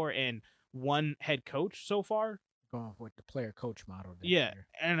interview for and one head coach so far. Going with the player-coach model. Yeah,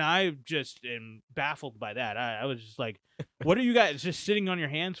 and I just am baffled by that. I was just like, what are you guys just sitting on your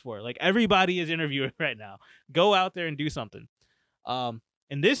hands for? Like, everybody is interviewing right now. Go out there and do something. And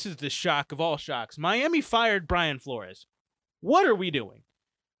this is the shock of all shocks. Miami fired Brian Flores. What are we doing?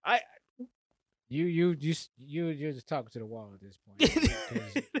 You're just talking to the wall at this point.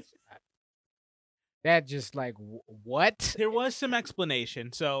 That just like what? There was some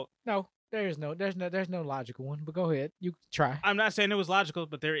explanation. So no. There's no logical one, but go ahead. You try. I'm not saying it was logical,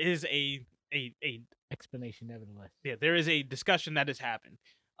 but there is a explanation nevertheless. Yeah, there is a discussion that has happened.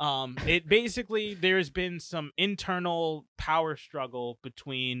 It basically, there's been some internal power struggle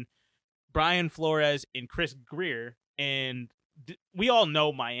between Brian Flores and Chris Grier, and we all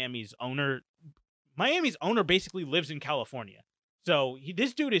know Miami's owner. Miami's owner basically lives in California, so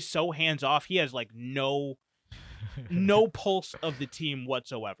this dude is so hands off. He has like no pulse of the team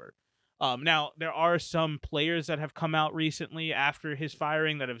whatsoever. Now, there are some players that have come out recently after his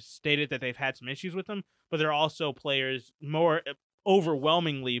firing that have stated that they've had some issues with him, but there are also players,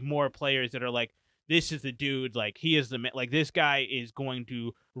 overwhelmingly more players that are like, this is the dude, like, he is the man, like, this guy is going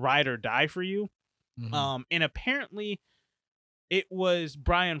to ride or die for you. Mm-hmm. And apparently it was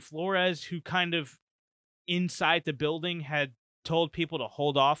Brian Flores who kind of inside the building had told people to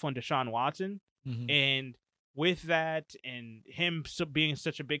hold off on Deshaun Watson. Mm-hmm. And with that and him being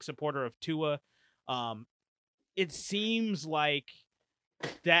such a big supporter of Tua, it seems like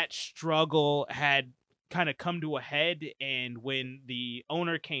that struggle had kind of come to a head. And when the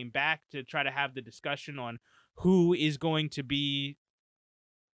owner came back to try to have the discussion on who is going to be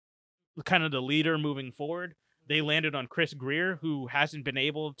kind of the leader moving forward, they landed on Chris Grier, who hasn't been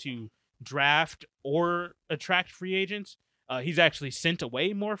able to draft or attract free agents. He's actually sent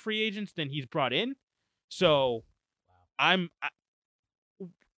away more free agents than he's brought in. So,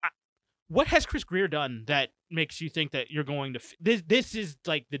 what has Chris Grier done that makes you think that you're going to this is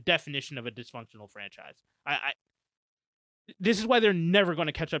like the definition of a dysfunctional franchise? This is why they're never going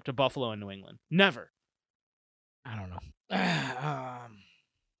to catch up to Buffalo and New England. Never. I don't know. I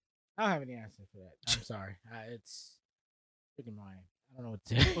don't have any answer for that. I'm sorry. It's freaking mine. I don't know what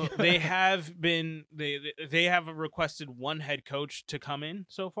to. Well, they have been they have requested one head coach to come in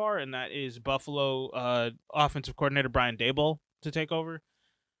so far, and that is Buffalo offensive coordinator Brian Daboll to take over.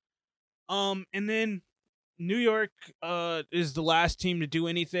 And then New York is the last team to do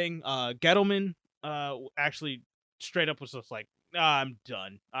anything. Gettleman actually straight up was just like, I'm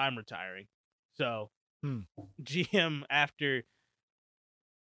done. I'm retiring. So GM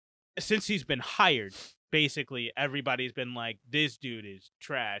since he's been hired, basically everybody's been like, this dude is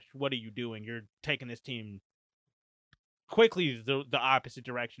trash. What are you doing? You're taking this team quickly the opposite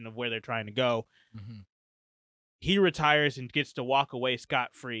direction of where they're trying to go. Mm-hmm. He retires and gets to walk away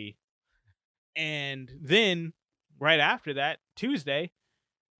scot-free. And then right after that, Tuesday,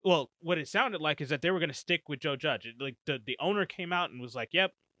 well, what it sounded like is that they were going to stick with Joe Judge. Like the owner came out and was like,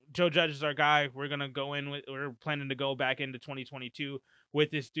 yep, Joe Judge is our guy. We're planning to go back into 2022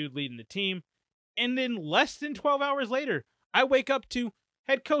 with this dude leading the team. And then less than 12 hours later, I wake up to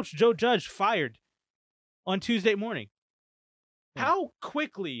head coach Joe Judge fired on Tuesday morning. Yeah. How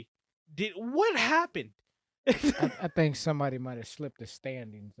quickly what happened? I think somebody might have slipped the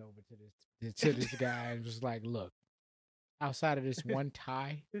standings over to this guy and was like, look, outside of this one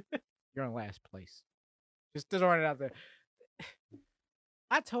tie, you're in last place. Just throwing it out there.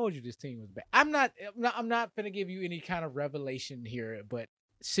 I told you this team was bad. I'm not gonna give you any kind of revelation here, but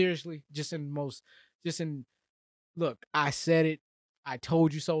seriously, look, I said it, I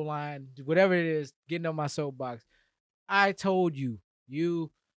told you so line, whatever it is, getting on my soapbox. I told you,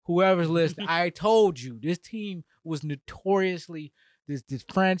 whoever's listening, I told you this team was notoriously this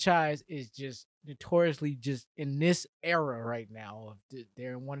franchise is just notoriously just in this era right now.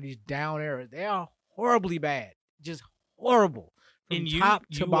 They're in one of these down eras. They are horribly bad, just horrible from and top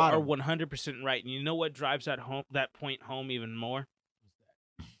to bottom. You are 100% right. And you know what drives that point home even more?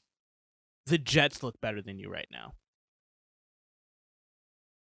 The Jets look better than you right now.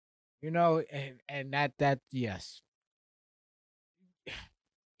 You know, and that yes.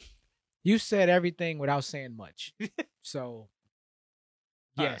 You said everything without saying much. So,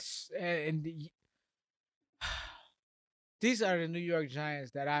 yes. And these are the New York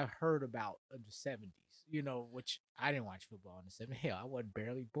Giants that I've heard about in the 70s, you know, which I didn't watch football in the 70s. Hell, I wasn't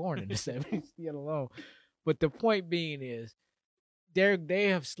barely born in the 70s, yet alone. But the point being is, they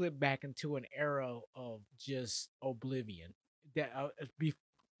have slipped back into an era of just oblivion that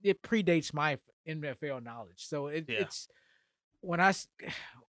it predates my NFL knowledge. So it's when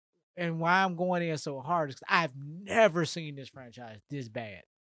and why I'm going in so hard is 'cause I've never seen this franchise this bad.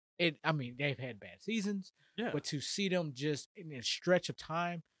 I mean, they've had bad seasons, but to see them just in a stretch of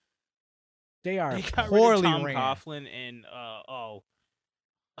time, they are poorly Tom ran. Coughlin and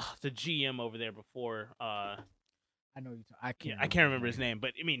the GM over there before. I know you. I can't remember his name,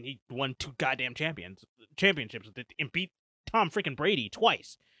 but I mean, he won 2 goddamn championships with it and beat Tom freaking Brady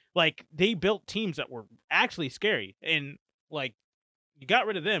twice. Like, they built teams that were actually scary, and like, you got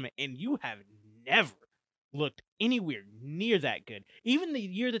rid of them, and you have never looked anywhere near that good. Even the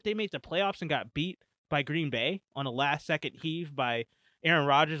year that they made the playoffs and got beat by Green Bay on a last-second heave by Aaron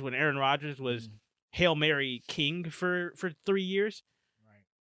Rodgers, when Aaron Rodgers was Hail Mary king for 3 years. Right.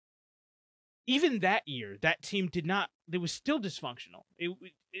 Even that year, that team it was still dysfunctional. It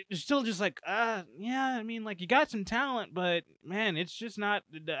was still just like, yeah, I mean, like, you got some talent, but, man, it's just not,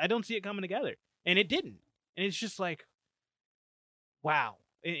 I don't see it coming together. And it didn't. And it's just like, wow.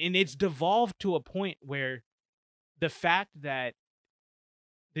 And it's devolved to a point where the fact that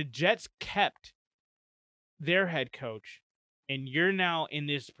the Jets kept their head coach, and you're now in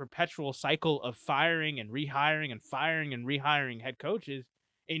this perpetual cycle of firing and rehiring and firing and rehiring head coaches,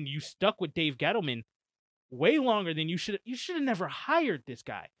 and you stuck with Dave Gettleman way longer than you should have never hired this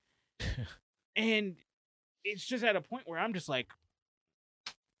guy. And it's just at a point where I'm just like,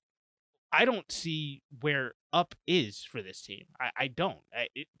 I don't see where up is for this team. I don't.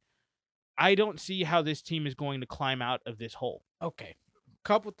 I don't see how this team is going to climb out of this hole. Okay,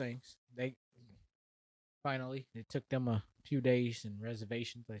 couple things. It took them a few days and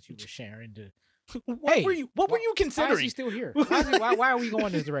reservations that you were sharing to. What were you considering? Why is he still here? Why are we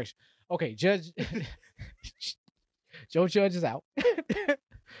going this direction? Okay, Joe Judge is out.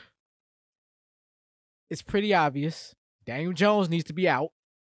 It's pretty obvious. Daniel Jones needs to be out.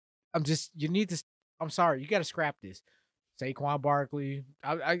 I'm sorry, you got to scrap this. Saquon Barkley.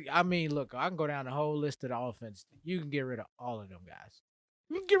 I mean, look, I can go down the whole list of the offense. You can get rid of all of them guys.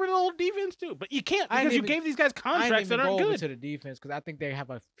 You can get rid of the whole defense too, but you can't because you gave these guys contracts that aren't good. To the defense because I think they have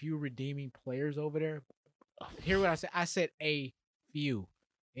a few redeeming players over there. Hear what I said? I said a few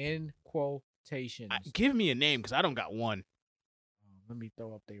in quotations. Give me a name because I don't got one. Let me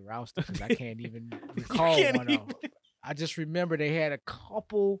throw up their roster because I can't even recall one of them. I just remember they had a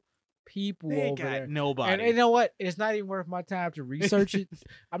couple people over there. Nobody. And you know what? It's not even worth my time to research it.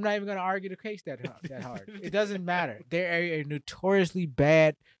 I'm not even going to argue the case that hard. It doesn't matter. They're a notoriously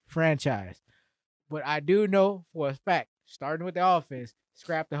bad franchise. But I do know for a fact, starting with the offense,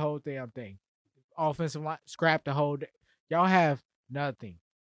 scrap the whole damn thing. Offensive line, scrap the whole. Y'all have nothing.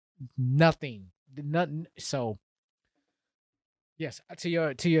 So, yes, to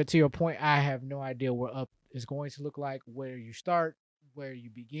your point, I have no idea what up is going to look like, where you start, where you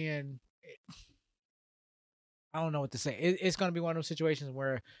begin. I don't know what to say. It's going to be one of those situations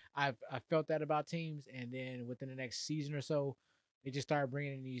where I felt that about teams, and then within the next season or so, they just start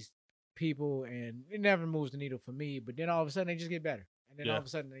bringing in these people, and it never moves the needle for me. But then all of a sudden, they just get better, and then all of a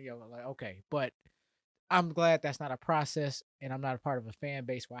sudden, like, okay. But I'm glad that's not a process, and I'm not a part of a fan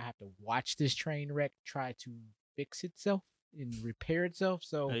base where I have to watch this train wreck try to fix itself and repair itself.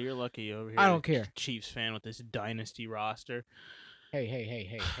 Oh, So you're lucky over here. I don't care. Chiefs fan with this dynasty roster.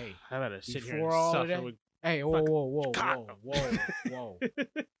 Hey. I gotta sit here and Before all of suffer that, with. hey, Chicago. whoa.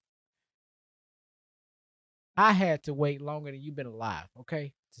 I had to wait longer than you've been alive,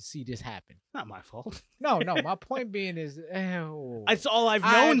 okay, to see this happen. Not my fault. No. My point being is, It's all I've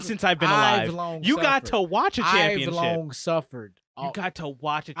known since I've been alive. You got to watch a championship. I've long suffered. You got to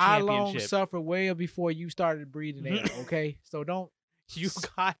watch a I championship. long suffered way before you started breathing air. Okay, so don't. You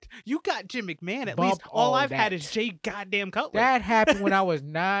got Jim McMahon. At Bump least all I've that. had is Jay goddamn Cutler. That happened when I was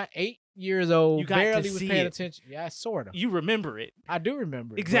 8 years old. You got to barely was see paying it. attention. Yeah, sort of. You remember it. I do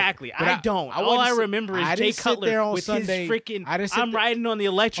remember it. Exactly. but I don't. All I remember is Jay Cutler with Sunday, his freaking. I didn't sit I'm there- riding on the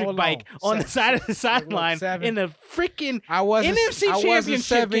electric bike on the side of the sideline in the freaking NFC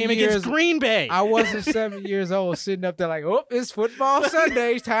Championship game against Green Bay. I wasn't 7 years old sitting up there like, oh, it's football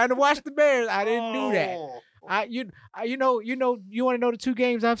Sunday. It's time to watch the Bears. I didn't do that. You want to know the 2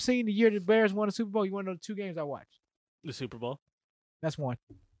 games I've seen the year the Bears won the Super Bowl? You want to know the 2 games I watched? The Super Bowl That's one.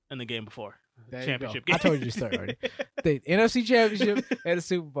 and the game before. There Championship you go. game. I told you the story already. The NFC Championship and the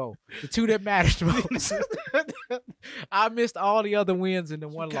Super Bowl. The 2 that mattered the most. I missed all the other wins and the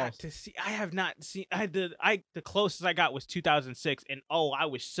one loss. To see, I have not seen. The closest I got was 2006, and I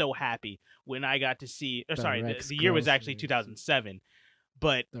was so happy when I got to see. The year was actually 2007,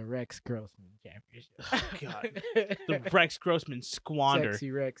 but the Rex Grossman Championship. Oh God, the Rex Grossman squander. Sexy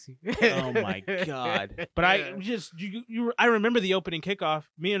Rexy. Oh my God! But I I remember the opening kickoff.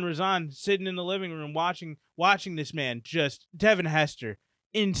 Me and Razan sitting in the living room watching this man, just Devin Hester,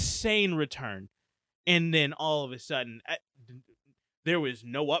 insane return, and then all of a sudden there was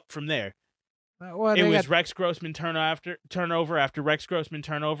no up from there. Well, it was Rex Grossman turnover after Rex Grossman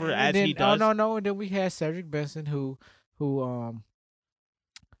turnover, as then, he does. No. And then we had Cedric Benson, who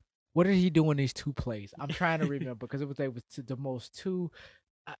what did he do in these 2 plays? I'm trying to remember because it was the most two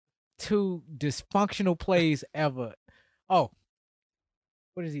dysfunctional plays ever. Oh,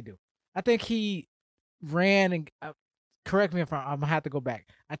 what does he do? I think he ran and correct me if I'm gonna have to go back.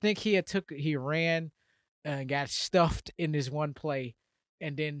 I think he ran and got stuffed in this one play,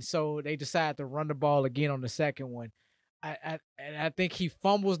 and then so they decided to run the ball again on the second one. I think he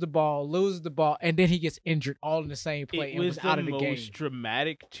fumbles the ball, loses the ball, and then he gets injured all in the same play and was out of the game. It was the most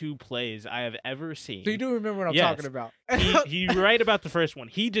dramatic 2 plays I have ever seen. So you do remember what I'm talking about? You're right about the first one.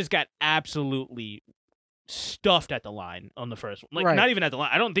 He just got absolutely stuffed at the line on the first one. Not even at the line.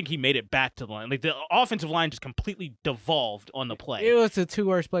 I don't think he made it back to the line. Like the offensive line just completely devolved on the play. It was the 2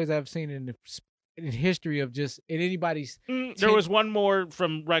 worst plays I've seen in history of just in anybody's. There was one more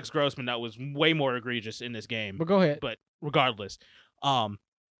from Rex Grossman that was way more egregious in this game. But go ahead. But regardless, then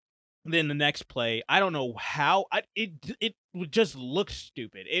the next play, I don't know how it just looked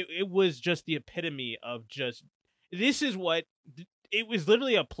stupid. It was just the epitome of just this is what it was.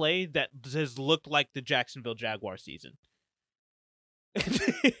 Literally a play that has looked like the Jacksonville Jaguar season.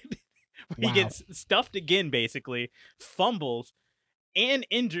 He gets stuffed again, basically fumbles. And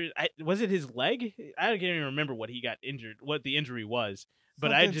injured. Was it his leg? I can't even remember what he got injured. What the injury was,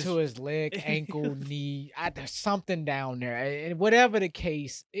 but something to his leg, ankle, knee. There's something down there. And whatever the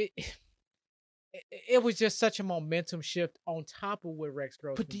case, it was just such a momentum shift on top of what Rex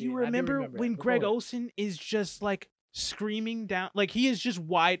Grossman. But do you remember when Greg Olsen is just like screaming down, like he is just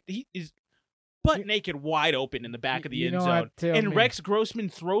wide. He is butt naked, wide open in the back of the end zone, and Rex Grossman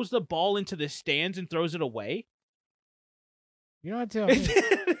throws the ball into the stands and throws it away. You know what I'm telling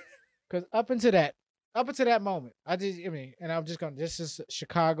you? Because up until that moment, and I'm just going to, this is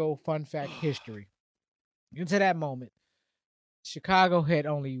Chicago fun fact history. Into that moment, Chicago had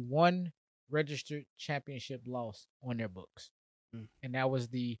only 1 registered championship loss on their books. And that was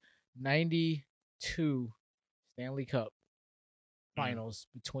the 92 Stanley Cup finals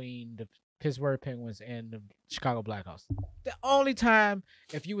between the Pittsburgh Penguins and the Chicago Blackhawks. The only time,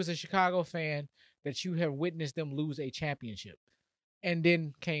 if you was a Chicago fan, that you have witnessed them lose a championship. And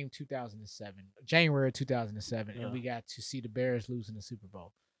then came 2007, January of 2007, and we got to see the Bears losing the Super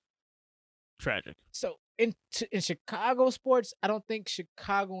Bowl. Tragic. So in Chicago sports, I don't think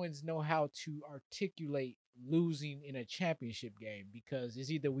Chicagoans know how to articulate losing in a championship game because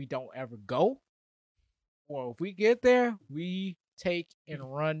it's either we don't ever go, or if we get there, we take and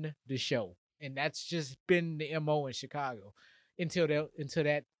run the show. And that's just been the MO in Chicago until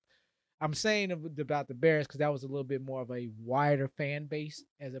that. I'm saying about the Bears because that was a little bit more of a wider fan base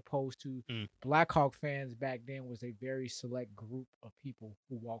as opposed to Blackhawk fans back then was a very select group of people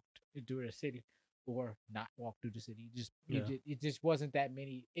who walked through the city or not walked through the city. It just wasn't that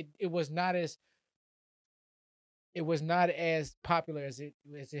many. It was not as it was not as popular as it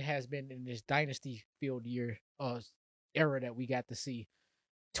has been in this dynasty field year era that we got to see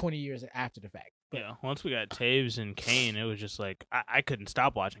 20 years after the fact. But once we got Taves and Kane, it was just like I couldn't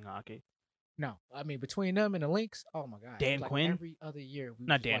stop watching hockey. no, I mean between them and the Lynx, oh my god, Dan like Quinn? every other year we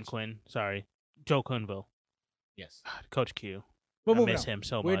Not was Dan watching. Quinn, sorry. Joe Quenneville. Yes, Coach Q. but I moving miss on. him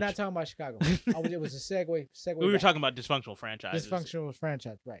so We're much. not talking about Chicago. It was a segue. We were back. talking about dysfunctional franchises. Dysfunctional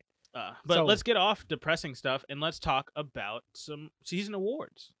franchise, right? But So- let's get off depressing stuff and let's talk about some season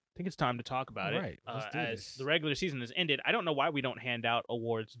awards. I think it's time to talk about All right, it. let's do As this. the regular season has ended, I don't know why we don't hand out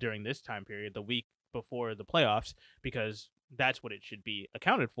awards during this time period, the week before the playoffs, because that's what it should be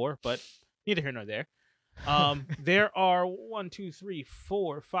accounted for. But neither here nor there. There are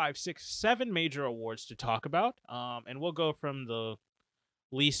 7 major awards to talk about, and we'll go from the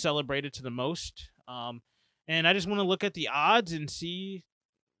least celebrated to the most. And I just want to look at the odds and see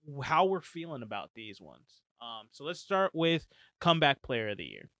how we're feeling about these ones. So let's start with comeback player of the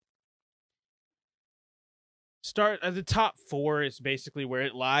year. Start at the top 4 is basically where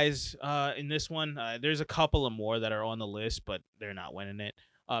it lies in this one. There's a couple of more that are on the list, but they're not winning it.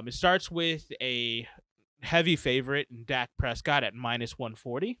 It starts with a heavy favorite, Dak Prescott at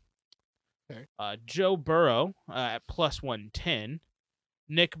 -140. Okay. Joe Burrow at +110.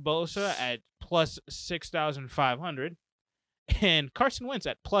 Nick Bosa at +6,500. And Carson Wentz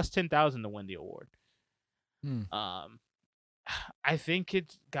at +10,000 to win the award. I think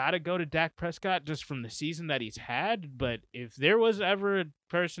it's got to go to Dak Prescott just from the season that he's had. But if there was ever a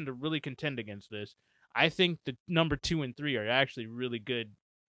person to really contend against this, I think the number 2 and 3 are actually really good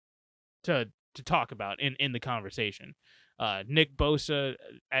to talk about in the conversation. Nick Bosa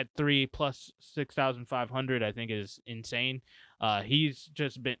at 3 +6,500, I think is insane. He's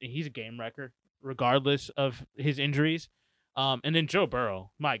a game wrecker regardless of his injuries. And then Joe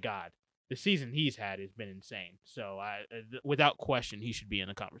Burrow, my God, the season he's had has been insane. So without question, he should be in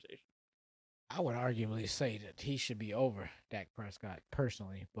the conversation. I would arguably say that he should be over Dak Prescott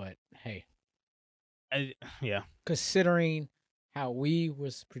personally, but hey, yeah, considering how we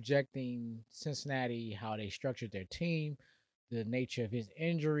was projecting Cincinnati, how they structured their team, the nature of his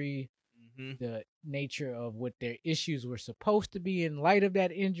injury, the nature of what their issues were supposed to be in light of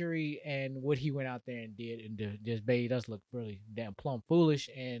that injury, and what he went out there and did, and just made us look really damn plumb foolish.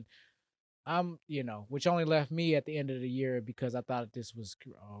 And which only left me at the end of the year because I thought this was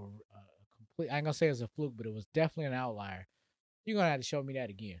complete. I ain't gonna say it was a fluke, but it was definitely an outlier. You're gonna have to show me that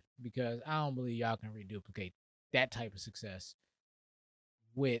again because I don't believe y'all can reduplicate that type of success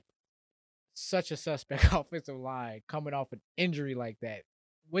with such a suspect offensive line coming off an injury like that.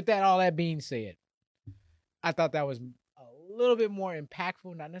 With all that being said, I thought that was a little bit more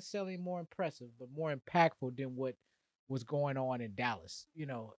impactful, not necessarily more impressive, but more impactful than what was going on in Dallas,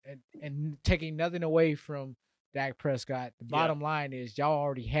 and taking nothing away from Dak Prescott. The bottom line is y'all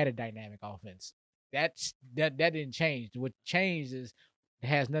already had a dynamic offense. That didn't change. What changed is it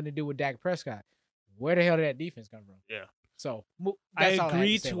has nothing to do with Dak Prescott. Where the hell did that defense come from? Yeah. So I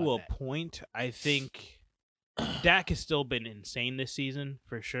agree to a point. I think Dak has still been insane this season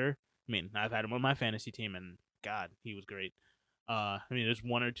for sure. I mean, I've had him on my fantasy team, and God, he was great. There's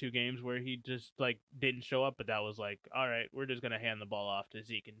 1 or 2 games where he just didn't show up, but that was like, all right, we're just gonna hand the ball off to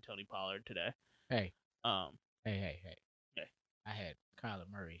Zeke and Tony Pollard today. Hey. Hey. I had Kyler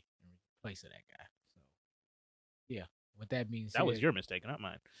Murray in place of that guy. So yeah, what that means. That was your mistake, not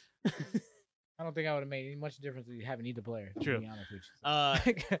mine. I don't think I would have made any much difference with having either player. True. To be honest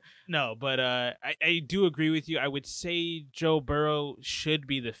with you. No, but I do agree with you. I would say Joe Burrow should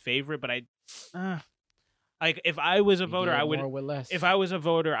be the favorite, but if I was a voter, I would. If I was a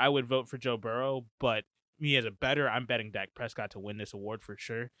voter, I would vote for Joe Burrow. But me as a bettor, I'm betting Dak Prescott to win this award for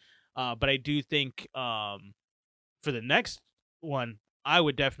sure. But I do think for the next one, I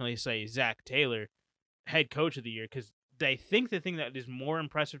would definitely say Zach Taylor, head coach of the year, because I think the thing that is more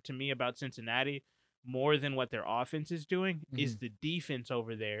impressive to me about Cincinnati, more than what their offense is doing, is the defense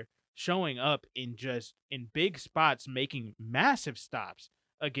over there showing up in big spots, making massive stops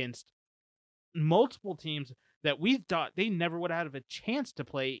against multiple teams that we thought they never would have a chance to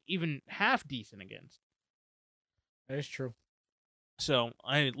play even half decent against. That is true. So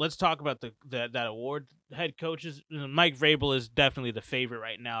let's talk about that award. Head coaches, Mike Vrabel is definitely the favorite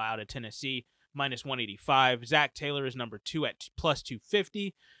right now out of Tennessee, -185. Zach Taylor is number 2 at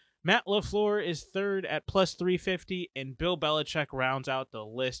 +250. Matt LaFleur is 3rd at +350, and Bill Belichick rounds out the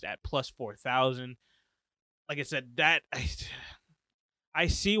list at +4,000. Like I said, I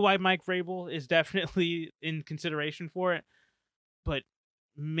see why Mike Vrabel is definitely in consideration for it, but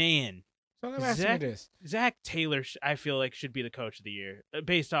man, So let me ask you this. Zach Taylor, I feel like, should be the coach of the year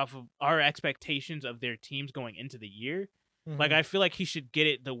based off of our expectations of their teams going into the year. Like, I feel like he should get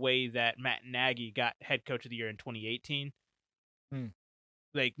it the way that Matt Nagy got head coach of the year in 2018.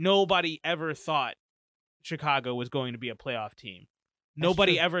 Like, nobody ever thought Chicago was going to be a playoff team.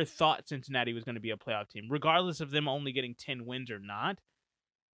 Nobody ever thought Cincinnati was going to be a playoff team, regardless of them only getting 10 wins or not.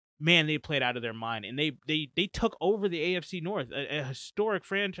 Man, they played out of their mind, and they took over the AFC North, a historic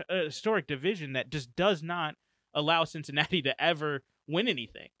historic division that just does not allow Cincinnati to ever win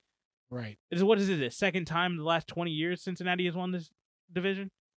anything. Right. What is it? The second time in the last 20 years Cincinnati has won this division?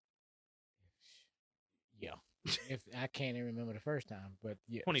 Yeah. If I can't even remember the first time, but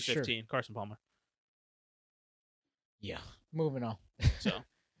yeah, 2015, sure. Carson Palmer. Yeah. Moving on. So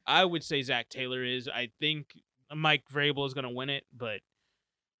I would say Zach Taylor is. I think Mike Vrabel is going to win it, but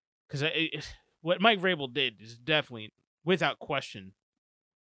because what Mike Vrabel did is definitely, without question,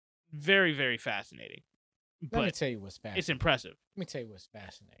 very, very fascinating. Let me tell you what's fascinating. It's impressive. Let me tell you what's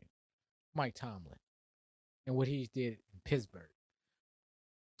fascinating. Mike Tomlin and what he did in Pittsburgh.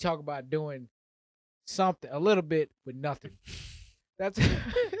 Talk about doing something, a little bit with nothing. That's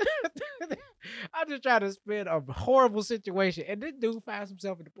I'm just trying to spin a horrible situation, and this dude finds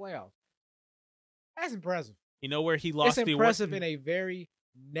himself in the playoffs. That's impressive. You know where he lost the award? It's impressive in a very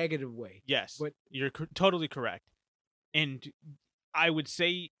negative way. Yes, but you're totally correct. And I would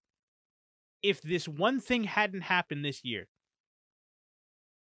say if this one thing hadn't happened this year,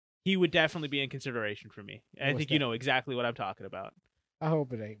 he would definitely be in consideration for me. I think you know exactly what I'm talking about. I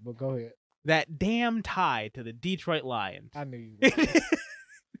hope it ain't, but go ahead. That damn tie to the Detroit Lions. I knew you would.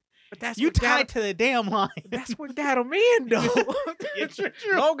 But that's you tied to the damn Lions. That's what got them in, though. As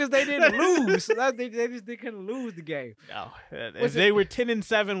long as they didn't lose, they couldn't lose the game. No, if they were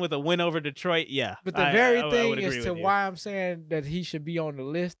 10-7 with a win over Detroit, yeah. But the very thing as to why I'm saying that he should be on the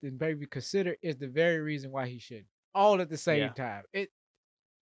list and maybe consider is the very reason why he should. All at the same time. It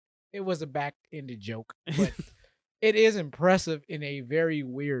was a back-ended joke, but it is impressive in a very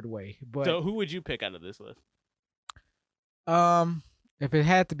weird way. But so who would you pick out of this list? If it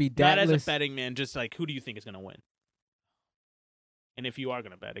had to be that not list, as a betting man, just like who do you think is going to win? And if you are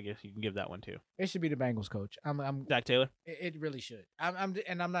going to bet, I guess you can give that one too. It should be the Bengals coach. I'm Zach Taylor. It really should.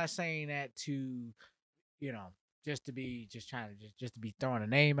 I'm not saying that to, just to be just to be throwing a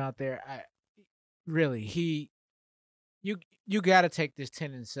name out there. You got to take this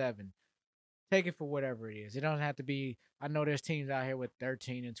 10-7. Take it for whatever it is. It don't have to be. I know there's teams out here with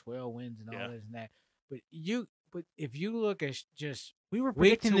 13 and 12 wins and all this and that. But if you look at just we were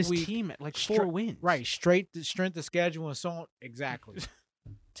predicting this team at like 4 wins, right? Straight the strength of schedule and so on. Exactly.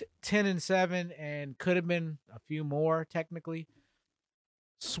 10-7 and could have been a few more technically.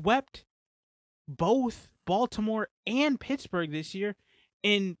 Swept both Baltimore and Pittsburgh this year.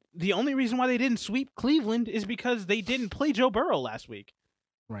 And the only reason why they didn't sweep Cleveland is because they didn't play Joe Burrow last week.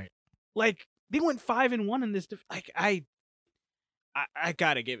 Right. Like, they went 5-1 in this. I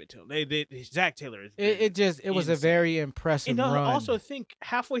gotta give it to him. Zach Taylor is. It was a very impressive run. I also think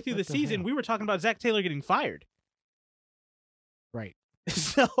halfway through the season, we were talking about Zach Taylor getting fired. Right.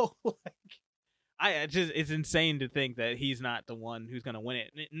 So, it's insane to think that he's not the one who's gonna win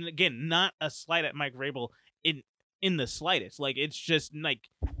it. And again, not a slight at Mike Vrabel in the slightest. Like, it's just like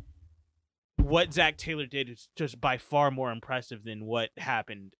what Zach Taylor did is just by far more impressive than what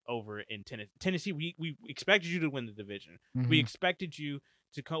happened over in Tennessee. Tennessee, we expected you to win the division. Mm-hmm. We expected you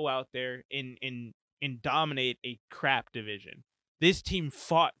to go out there and dominate a crap division. This team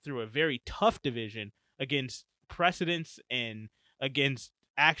fought through a very tough division against precedents and against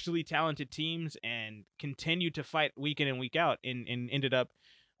actually talented teams and continued to fight week in and week out and ended up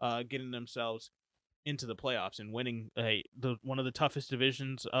getting themselves into the playoffs and winning one of the toughest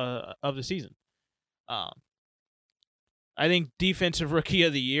divisions of the season. I think Defensive Rookie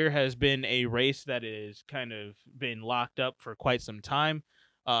of the Year has been a race that has kind of been locked up for quite some time.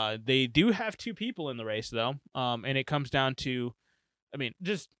 They do have 2 people in the race though, and it comes down to, I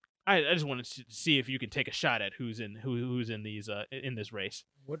just wanted to see if you can take a shot at who's in these in this race.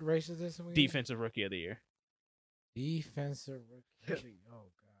 What race is this? Defensive Rookie of the Year. Defensive Rookie of the Year. Oh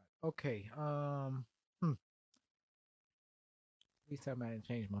God. Okay. Please tell me I didn't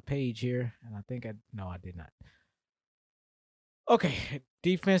change my page here, and I think I did not. Okay,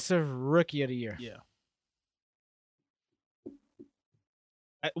 Defensive Rookie of the Year. Yeah.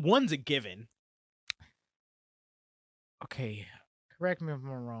 One's a given. Okay, correct me if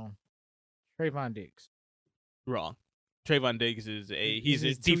I'm wrong. Trayvon Diggs. Wrong. Trayvon Diggs is he's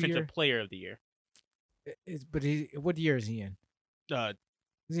a Defensive Player of the Year. What year is he in?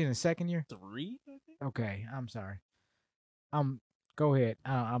 Is he in the second year? 3, I think. Okay, I'm sorry. Go ahead.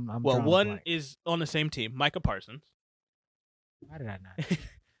 I'm Well, drawing a one blank. is on the same team, Micah Parsons. How did I not?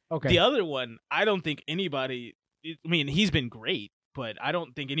 Okay. The other one, I don't think anybody. I mean, he's been great, but I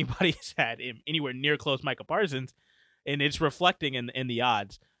don't think anybody's had him anywhere near close Micah Parsons, and it's reflecting in the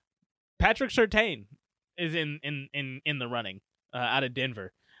odds. Patrick Surtain is in the running out of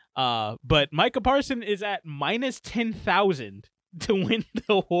Denver, but Micah Parsons is at minus 10,000 to win the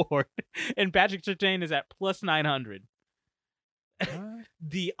award, and Patrick Surtain is at plus 900.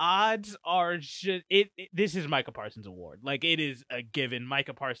 The odds are just this is Micah Parsons' award. Like, it is a given.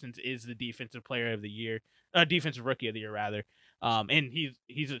 Micah Parsons is the defensive player of the year, defensive rookie of the year rather. And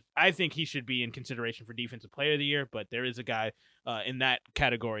I think he should be in consideration for defensive player of the year. But there is a guy in that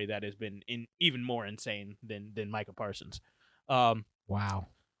category that has been even more insane than Micah Parsons. Wow.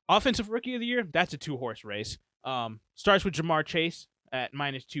 Offensive rookie of the year, that's a 2-horse race. Starts with Jamar Chase at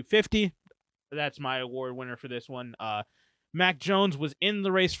minus 250. That's my award winner for this one. Mac Jones was in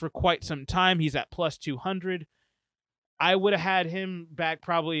the race for quite some time. He's at plus 200. I would have had him back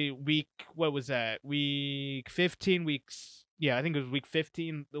probably week 15 weeks. Yeah, I think it was week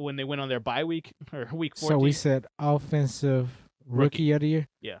 15 when they went on their bye week, or week 14. So we said offensive rookie of the year?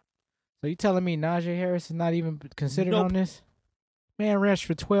 Yeah. So you telling me Najee Harris is not even considered Nope. on this? Man rushed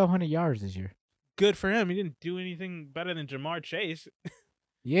for 1,200 yards this year. Good for him. He didn't do anything better than Jamar Chase.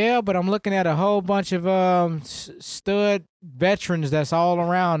 Yeah, but I'm looking at a whole bunch of stud veterans that's all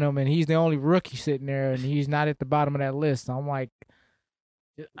around him, and he's the only rookie sitting there, and he's not at the bottom of that list. I'm like,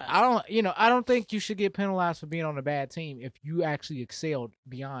 I don't think you should get penalized for being on a bad team if you actually excelled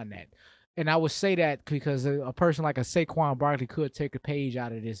beyond that. And I would say that because a person like a Saquon Barkley could take a page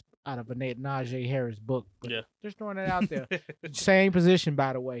out of a Najee Harris book. But Yeah. just throwing it out there. Same position,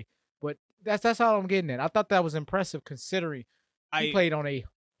 by the way. But that's all I'm getting at. I thought that was impressive considering he played on a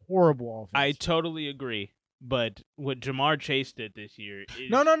horrible offense. I totally agree. But what Jamar Chase did this year is...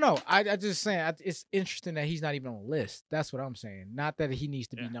 No. I just saying it's interesting that he's not even on the list. That's what I'm saying. Not that he needs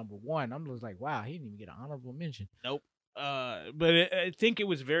to be number one. I'm just like, wow, he didn't even get an honorable mention. Nope. But I think it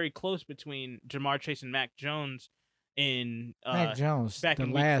was very close between Jamar Chase and Mac Jones in Mac Jones back the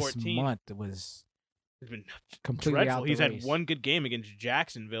in last week 14. month was It's been completely dreadful. out the He's race. had one good game against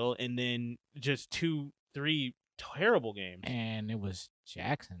Jacksonville and then just 2-3 terrible games. And it was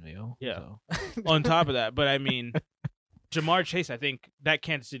Jacksonville. Yeah. So. On top of that, but I mean, Jamar Chase, I think that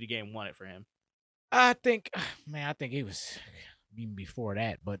Kansas City game won it for him. I think it was even before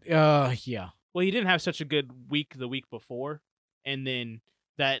that, but yeah. Well, he didn't have such a good week the week before, and then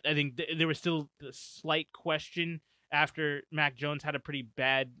that I think there was still the slight question after Mac Jones had a pretty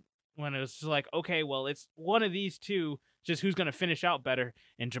bad when it was just like, okay, well, it's one of these two, just who's going to finish out better.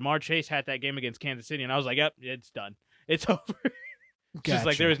 And Jamar Chase had that game against Kansas City, and I was like, yep, it's done. It's over. Just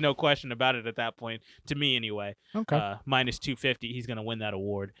like there was no question about it at that point, to me anyway. Okay. Minus 250, he's going to win that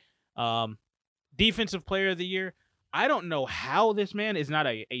award. Defensive Player of the Year. I don't know how this man is not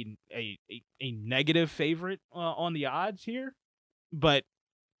a negative favorite on the odds here, but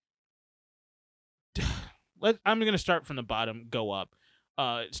I'm going to start from the bottom, go up.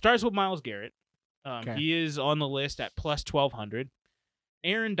 It starts with Myles Garrett. Okay. He is on the list at plus 1,200.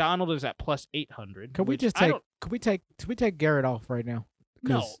 Aaron Donald is at plus 800. Could we take Garrett off right now?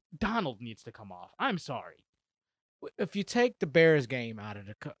 No, Donald needs to come off. I'm sorry. If you take the Bears game out of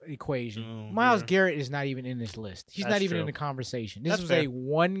the equation, Myles Garrett is not even in this list. He's not even in the conversation. This was a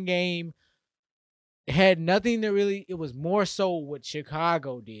one game. It had nothing to really. It was more so what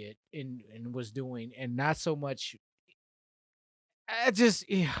Chicago did and was doing, and not so much.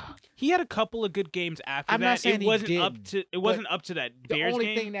 He had a couple of good games after I'm that. not saying it wasn't he up didn't, to. It wasn't up to that Bears game. The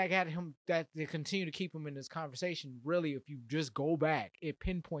only thing that got him that to continue to keep him in this conversation, really, if you just go back, it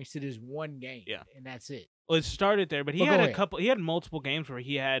pinpoints to this one game. Yeah, and that's it. Well, it started there, but he had a couple. He had multiple games where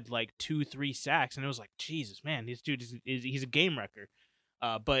he had like 2-3 sacks, and it was like, Jesus, man, this dude he's a game wrecker.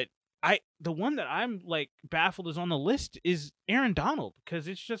 But the one that I'm like baffled is on the list is Aaron Donald, because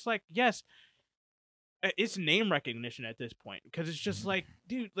it's just like, yes, it's name recognition at this point, because it's just like,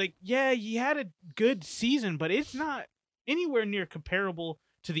 dude, like, yeah, he had a good season, but it's not anywhere near comparable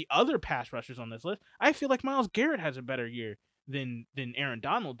to the other pass rushers on this list. I feel like Myles Garrett has a better year than Aaron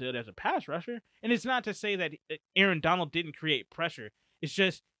Donald did as a pass rusher. And it's not to say that Aaron Donald didn't create pressure. It's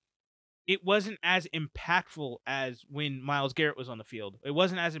just it wasn't as impactful as when Myles Garrett was on the field. It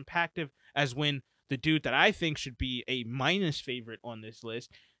wasn't as impactful as when the dude that I think should be a minus favorite on this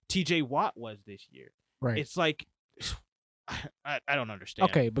list, TJ Watt, was this year. Right. It's like I don't understand.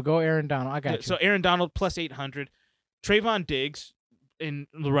 Okay, but go Aaron Donald. I got you. So Aaron Donald plus 800. Trayvon Diggs in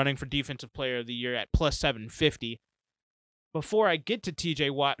the running for Defensive Player of the Year at plus 750. before I get to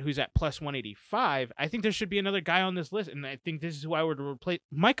TJ Watt, who's at plus 185, I think there should be another guy on this list, and I think this is who I would replace.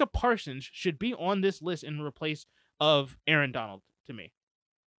 Micah Parsons should be on this list in replace of Aaron Donald to me.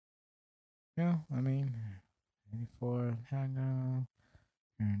 Yeah, I mean, 84, hang on.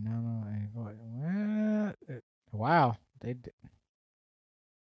 Aaron Donald, 84. Wow, they did.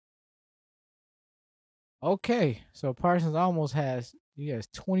 Okay, so Parsons he has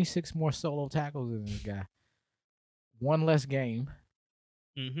 26 more solo tackles than this guy. One less game.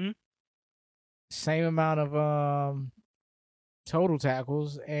 Mm-hmm. Same amount of total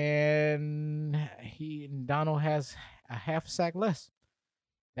tackles, and Donald has a half sack less.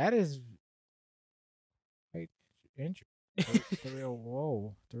 That is injured.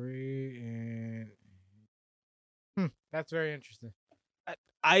 Three and that's very interesting.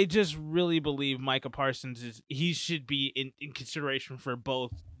 I just really believe Micah Parsons he should be in consideration for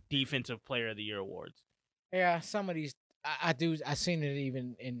both Defensive Player of the Year awards. Yeah, some of these I've seen it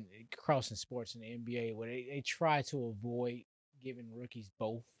even in crossing sports in the NBA where they try to avoid giving rookies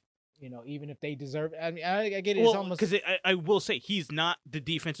both. Even if they deserve. I mean, I get it. Well, because I will say he's not the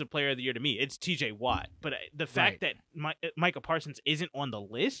Defensive Player of the Year to me. It's TJ Watt, but the fact that Micah Parsons isn't on the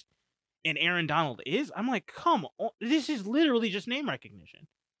list and Aaron Donald is, I'm like, come on, this is literally just name recognition.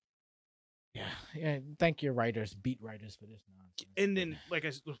 Yeah. Thank your beat writers for this nonsense. And then,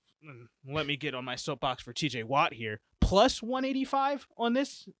 let me get on my soapbox for TJ Watt here. Plus 185 on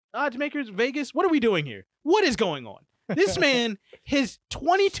this odds makers Vegas. What are we doing here? What is going on? This man has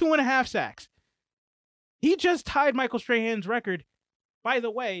 22 and a half sacks. He just tied Michael Strahan's record. By the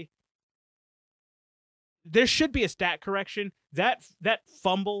way, there should be a stat correction. That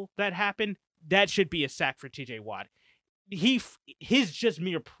fumble that happened, that should be a sack for TJ Watt. His just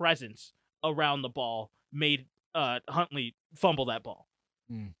mere presence around the ball made Huntley fumble that ball.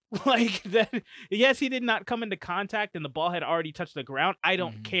 Like that. Yes, he did not come into contact and the ball had already touched the ground. I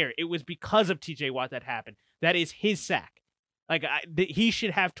don't care. It was because of TJ Watt that happened. That is his sack. Like he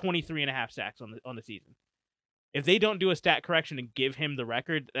should have 23 and a half sacks on the season. If they don't do a stat correction and give him the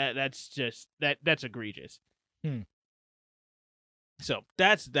record, that's egregious. So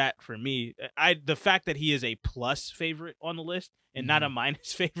that's that for me. The fact that he is a plus favorite on the list and not a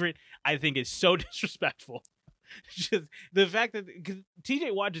minus favorite, I think is so disrespectful. Just the fact that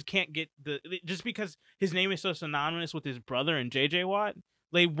TJ Watt just can't get just because his name is so synonymous with his brother and JJ Watt,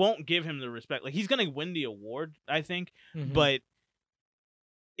 they won't give him the respect. Like he's gonna win the award, I think, but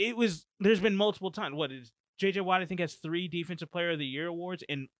there's been multiple times. What is JJ Watt? I think has 3 Defensive Player of the Year awards,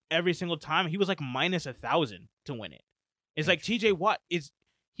 and every single time he was like minus 1,000 to win it. It's like TJ Watt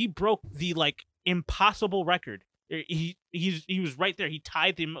he broke the like impossible record. He was right there. He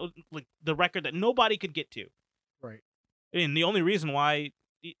tied the record that nobody could get to. Right. And the only reason why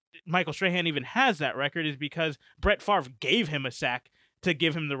Michael Strahan even has that record is because Brett Favre gave him a sack to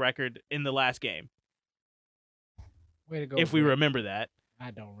give him the record in the last game. Way to go. If we remember that. I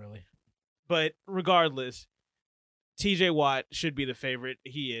don't really. But regardless, TJ Watt should be the favorite.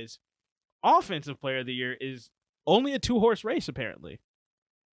 He is. Offensive Player of the Year is only a 2-horse race, apparently.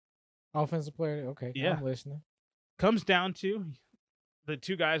 Offensive player? Okay. Yeah. I'm listening. Comes down to the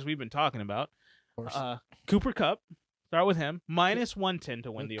 2 guys we've been talking about. Cooper Kupp, start with him, minus 110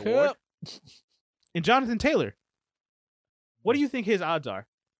 to win the award. And Jonathan Taylor, what do you think his odds are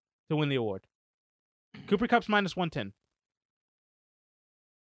to win the award? Cooper Kupp's minus 110.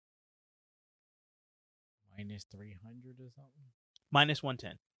 Minus 300 or something? Minus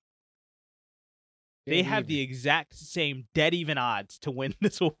 110. They have the exact same dead even odds to win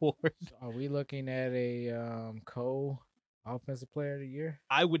this award. Are we looking at a offensive player of the year?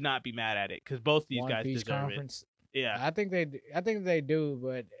 I would not be mad at it because both these guys deserve conference. It. Yeah, I think they do,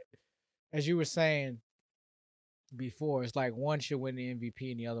 but as you were saying before, it's like one should win the MVP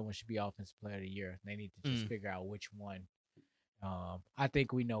and the other one should be offensive player of the year. They need to just figure out which one. I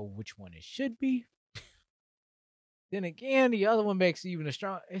think we know which one it should be. Then again, the other one makes even a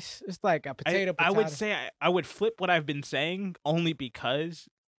strong. It's like a potato. I would say I would flip what I've been saying only because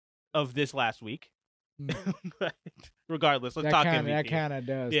of this last week. But regardless, let's talk MVP. That kind of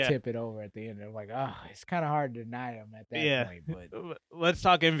does tip it over at the end. I'm like, it's kind of hard to deny them at that point. But let's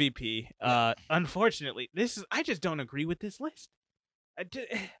talk MVP. Unfortunately, I just don't agree with this list.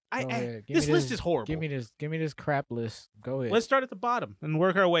 This list is horrible. Give me this crap list. Go ahead. Let's start at the bottom and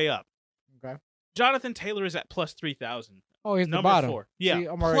work our way up. Okay. Jonathan Taylor is at plus 3,000. Oh, he's number the bottom. 4. Yeah, see,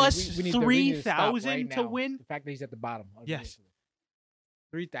 plus 3,000 to win. The fact that he's at the bottom. Yes.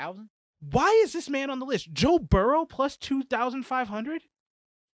 3,000. Why is this man on the list? Joe Burrow plus 2,500.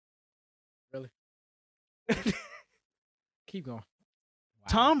 Really? Keep going. Wow.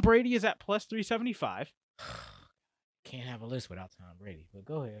 Tom Brady is at plus 375. can't have a list without Tom Brady. But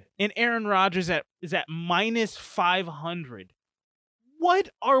go ahead. And Aaron Rodgers is at minus 500. What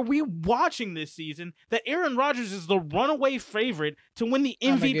are we watching this season that Aaron Rodgers is the runaway favorite to win the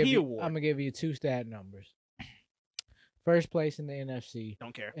MVP award? I'm gonna give you 2 stat numbers. First place in the NFC.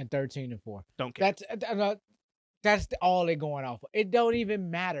 Don't care. And 13-4. Don't care. That's all they're going off of. It don't even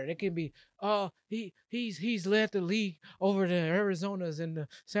matter. It can be, he's led the league over the Arizonas and the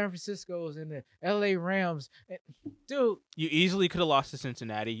San Franciscos and the LA Rams. Dude. You easily could have lost to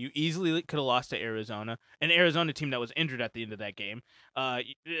Cincinnati. You easily could have lost to Arizona, an Arizona team that was injured at the end of that game. A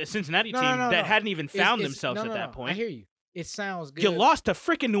Cincinnati team that hadn't even found themselves at that point. I hear you. It sounds good. You lost to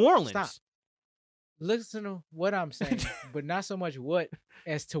freaking New Orleans. Stop. Listen to what I'm saying, but not so much what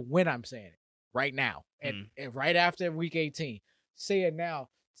as to when I'm saying it. Right now, and right after week 18, say it now.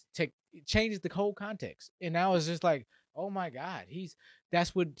 It changes the whole context, and now it's just like, oh my God,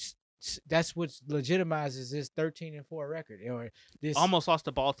 that's what legitimizes this 13-4 record, or this almost lost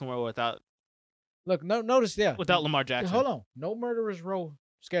to Baltimore without. Look, notice there without Lamar Jackson. Hold on, no murderer's row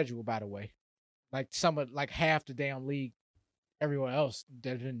schedule, by the way. Like half the damn league, everyone else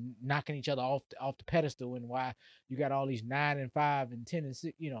that's been knocking each other off the pedestal, and why you got all these 9-5 and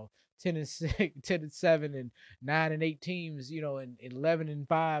 10-6, 10-6, 10-7, and 9-8 teams, and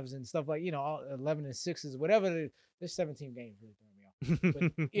 11-5s and stuff like, all 11-6s, whatever. There's 17 games really throwing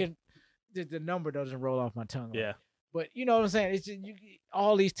me off. But the number doesn't roll off my tongue. Yeah. But you know what I'm saying? It's just,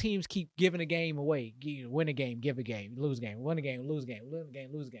 all these teams keep giving a game away. Win a game, give a game, lose a game, win a game, lose a game, win a game,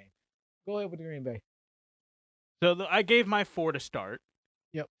 lose a game. Go ahead with the Green Bay. So I gave my 4 to start.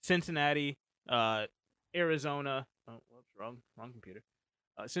 Yep. Cincinnati, Arizona. Oh, whoops, wrong computer.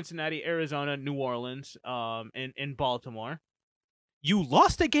 Cincinnati, Arizona, New Orleans, and Baltimore. You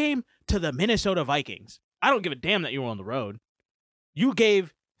lost a game to the Minnesota Vikings. I don't give a damn that you were on the road. You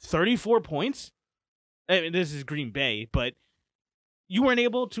gave 34 points. I mean, this is Green Bay, but you weren't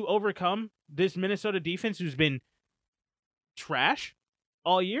able to overcome this Minnesota defense who's been trash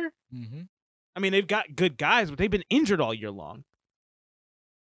all year. Mm-hmm. I mean, they've got good guys, but they've been injured all year long.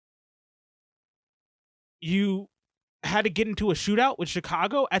 You had to get into a shootout with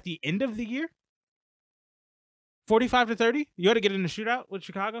Chicago at the end of the year. 45-30. You had to get in a shootout with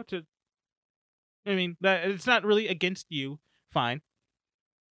Chicago to. I mean, it's not really against you. Fine.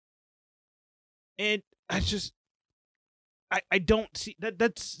 And I don't see that.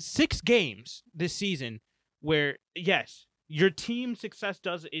 That's 6 games this season where, yes, your team success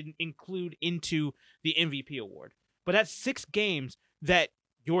does include into the MVP award. But that's 6 games that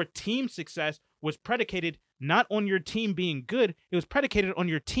your team success was predicated not on your team being good. It was predicated on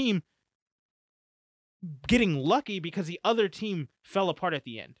your team getting lucky because the other team fell apart at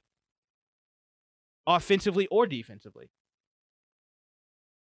the end, offensively or defensively.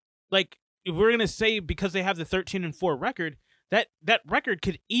 Like, if we're going to say because they have the 13-4 record, that record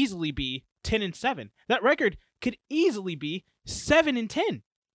could easily be 10-7. That record could easily be 7-10.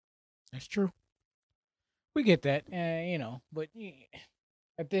 That's true. We get that, but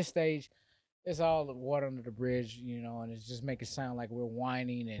at this stage, it's all the water under the bridge, and it's just make it sound like we're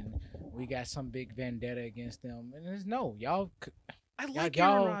whining and we got some big vendetta against them. And it's no, y'all. I like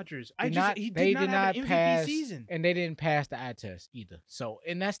Aaron Rodgers. He did not have an MVP pass, season, and they didn't pass the eye test either. So,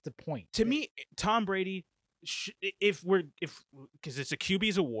 and that's the point. To me, Tom Brady, because it's a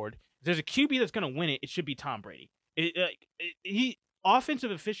QB's award, if there's a QB that's going to win it, it should be Tom Brady. He offensive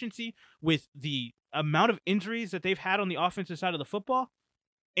efficiency with the amount of injuries that they've had on the offensive side of the football,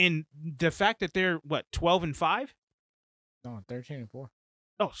 and the fact that they're 12-5. No, 13-4.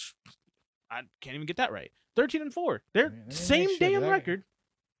 Oh, I can't even get that right. 13-4. They're same damn record.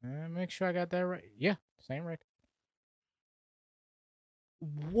 Make sure I got that right. Yeah, same record.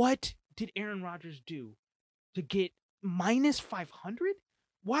 What did Aaron Rodgers do to get minus 500?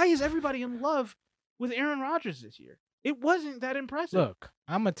 Why is everybody in love with Aaron Rodgers this year? It wasn't that impressive. Look,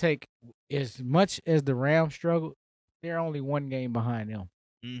 I'm going to take, as much as the Rams struggled, they're only 1 game behind them.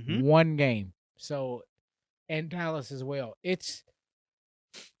 Mm-hmm. 1 game. So, and Dallas as well. It's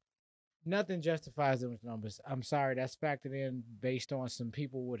nothing justifies those numbers. I'm sorry, that's factored in based on some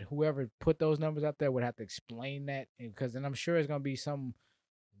people whoever put those numbers out there would have to explain that, because then I'm sure it's going to be some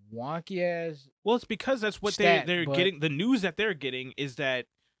wonky ass. Well, it's because that's what they're getting. The news that they're getting is that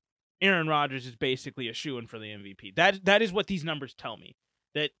Aaron Rodgers is basically a shoo-in for the MVP. That is what these numbers tell me.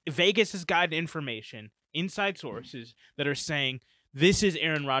 That Vegas has gotten information, inside sources that are saying this is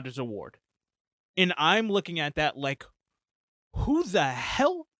Aaron Rodgers' award. And I'm looking at that like, who the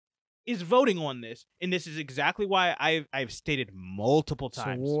hell is voting on this? And this is exactly why I've stated multiple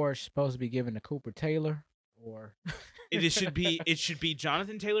times. This award's supposed to be given to Cooper Taylor or It should be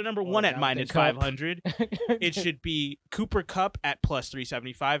Jonathan Taylor number Or 1 at Jonathan minus Kupp. 500. It should be Cooper Kupp at plus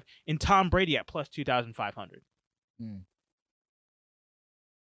 375 and Tom Brady at plus 2,500. Mm.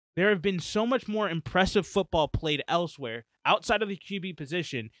 There have been so much more impressive football played elsewhere outside of the QB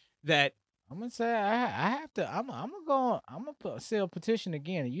position that I'm gonna say I have to. I'm gonna sell petition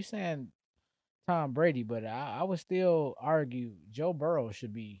again. You saying Tom Brady, but I would still argue Joe Burrow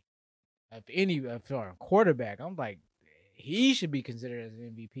should be for a quarterback. I'm like he should be considered as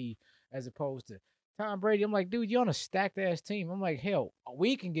an MVP as opposed to Tom Brady. I'm like, dude, you're on a stacked ass team. I'm like, hell,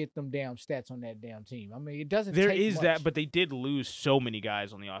 we can get them damn stats on that damn team. I mean, it doesn't. there take is much. that, but they did lose so many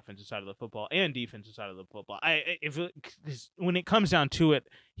guys on the offensive side of the football and defensive side of the football. When it comes down to it,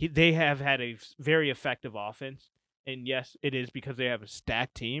 they have had a very effective offense, and yes, it is because they have a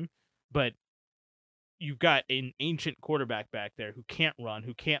stacked team, but you've got an ancient quarterback back there who can't run,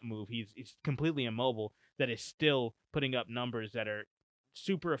 who can't move. He's completely immobile, that is still putting up numbers that are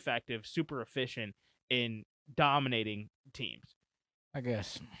super effective, super efficient in dominating teams. I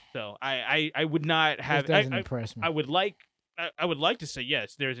guess. So I would not have. This doesn't impress me. I would like to say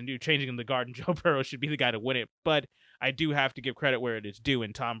yes. There's a new changing in the guard, and Joe Burrow should be the guy to win it. But I do have to give credit where it is due,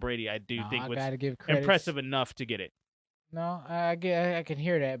 and Tom Brady I think was gotta give credit. impressive enough to get it. No, I can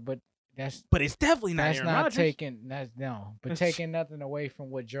hear that, but But it's definitely not. that's Aaron not Rodgers. taking. But taking nothing away from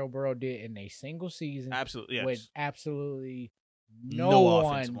what Joe Burrow did in a single season. Absolutely, yes. With absolutely No no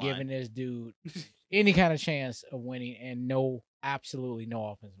offensive one line. giving this dude any kind of chance of winning, and absolutely no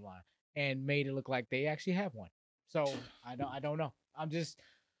offensive line, and made it look like they actually have one. So I don't know. I'm just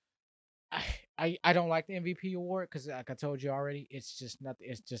I don't like the MVP award because, like I told you already, it's just nothing.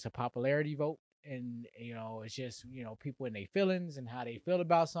 It's just a popularity vote, and it's just people in their feelings and how they feel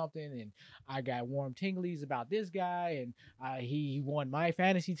about something. And I got warm tinglies about this guy, and he won my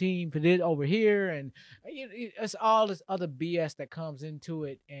fantasy team for this over here, and it's all this other BS that comes into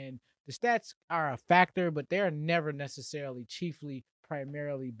it. And the stats are a factor, but they're never necessarily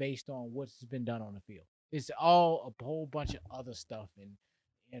primarily based on what's been done on the field. It's all a whole bunch of other stuff, and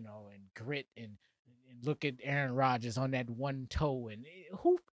and grit, and look at Aaron Rodgers on that one toe, and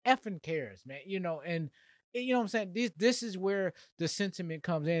who effing cares, man? And what I'm saying, this is where the sentiment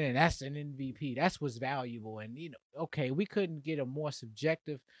comes in, and that's an MVP. That's what's valuable. And okay, we couldn't get a more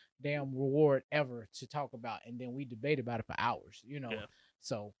subjective damn reward ever to talk about, and then we debate about it for hours. Yeah.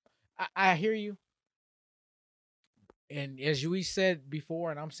 So I hear you. And as we said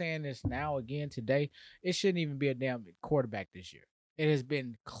before, and I'm saying this now again today, it shouldn't even be a damn quarterback this year. It has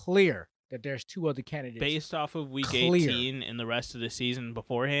been clear that there's two other candidates. Based off of week 18 and the rest of the season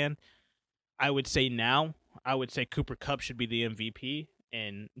beforehand, I would say Cooper Kupp should be the MVP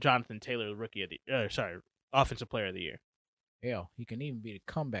and Jonathan Taylor offensive player of the year. Hell, he can even be the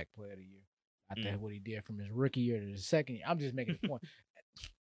comeback player of the year. After what he did from his rookie year to his second year. I'm just making a point.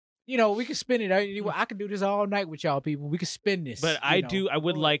 We can spin it. I can do this all night with y'all people. We can spin this. But I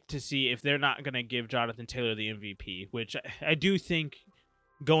would like to see if they're not going to give Jonathan Taylor the MVP, which I do think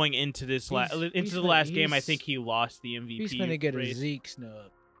going into the last game, I think he lost the MVP. He's going to get race. a Zeke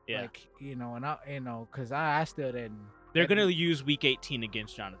snub. Yeah. Because I still didn't. They're going to use week 18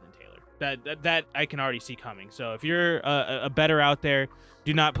 against Jonathan Taylor. That I can already see coming. So if you're a bettor out there,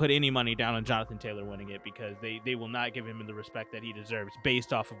 do not put any money down on Jonathan Taylor winning it, because they will not give him the respect that he deserves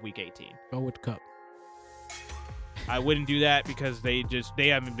based off of week 18. Go with Kupp. I wouldn't do that because they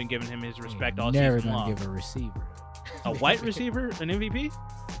haven't been giving him his respect all season long. Never gonna give a receiver. A white receiver, an MVP?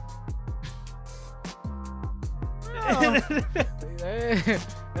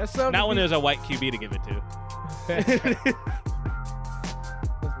 That's something. Not when there's a white QB to give it to.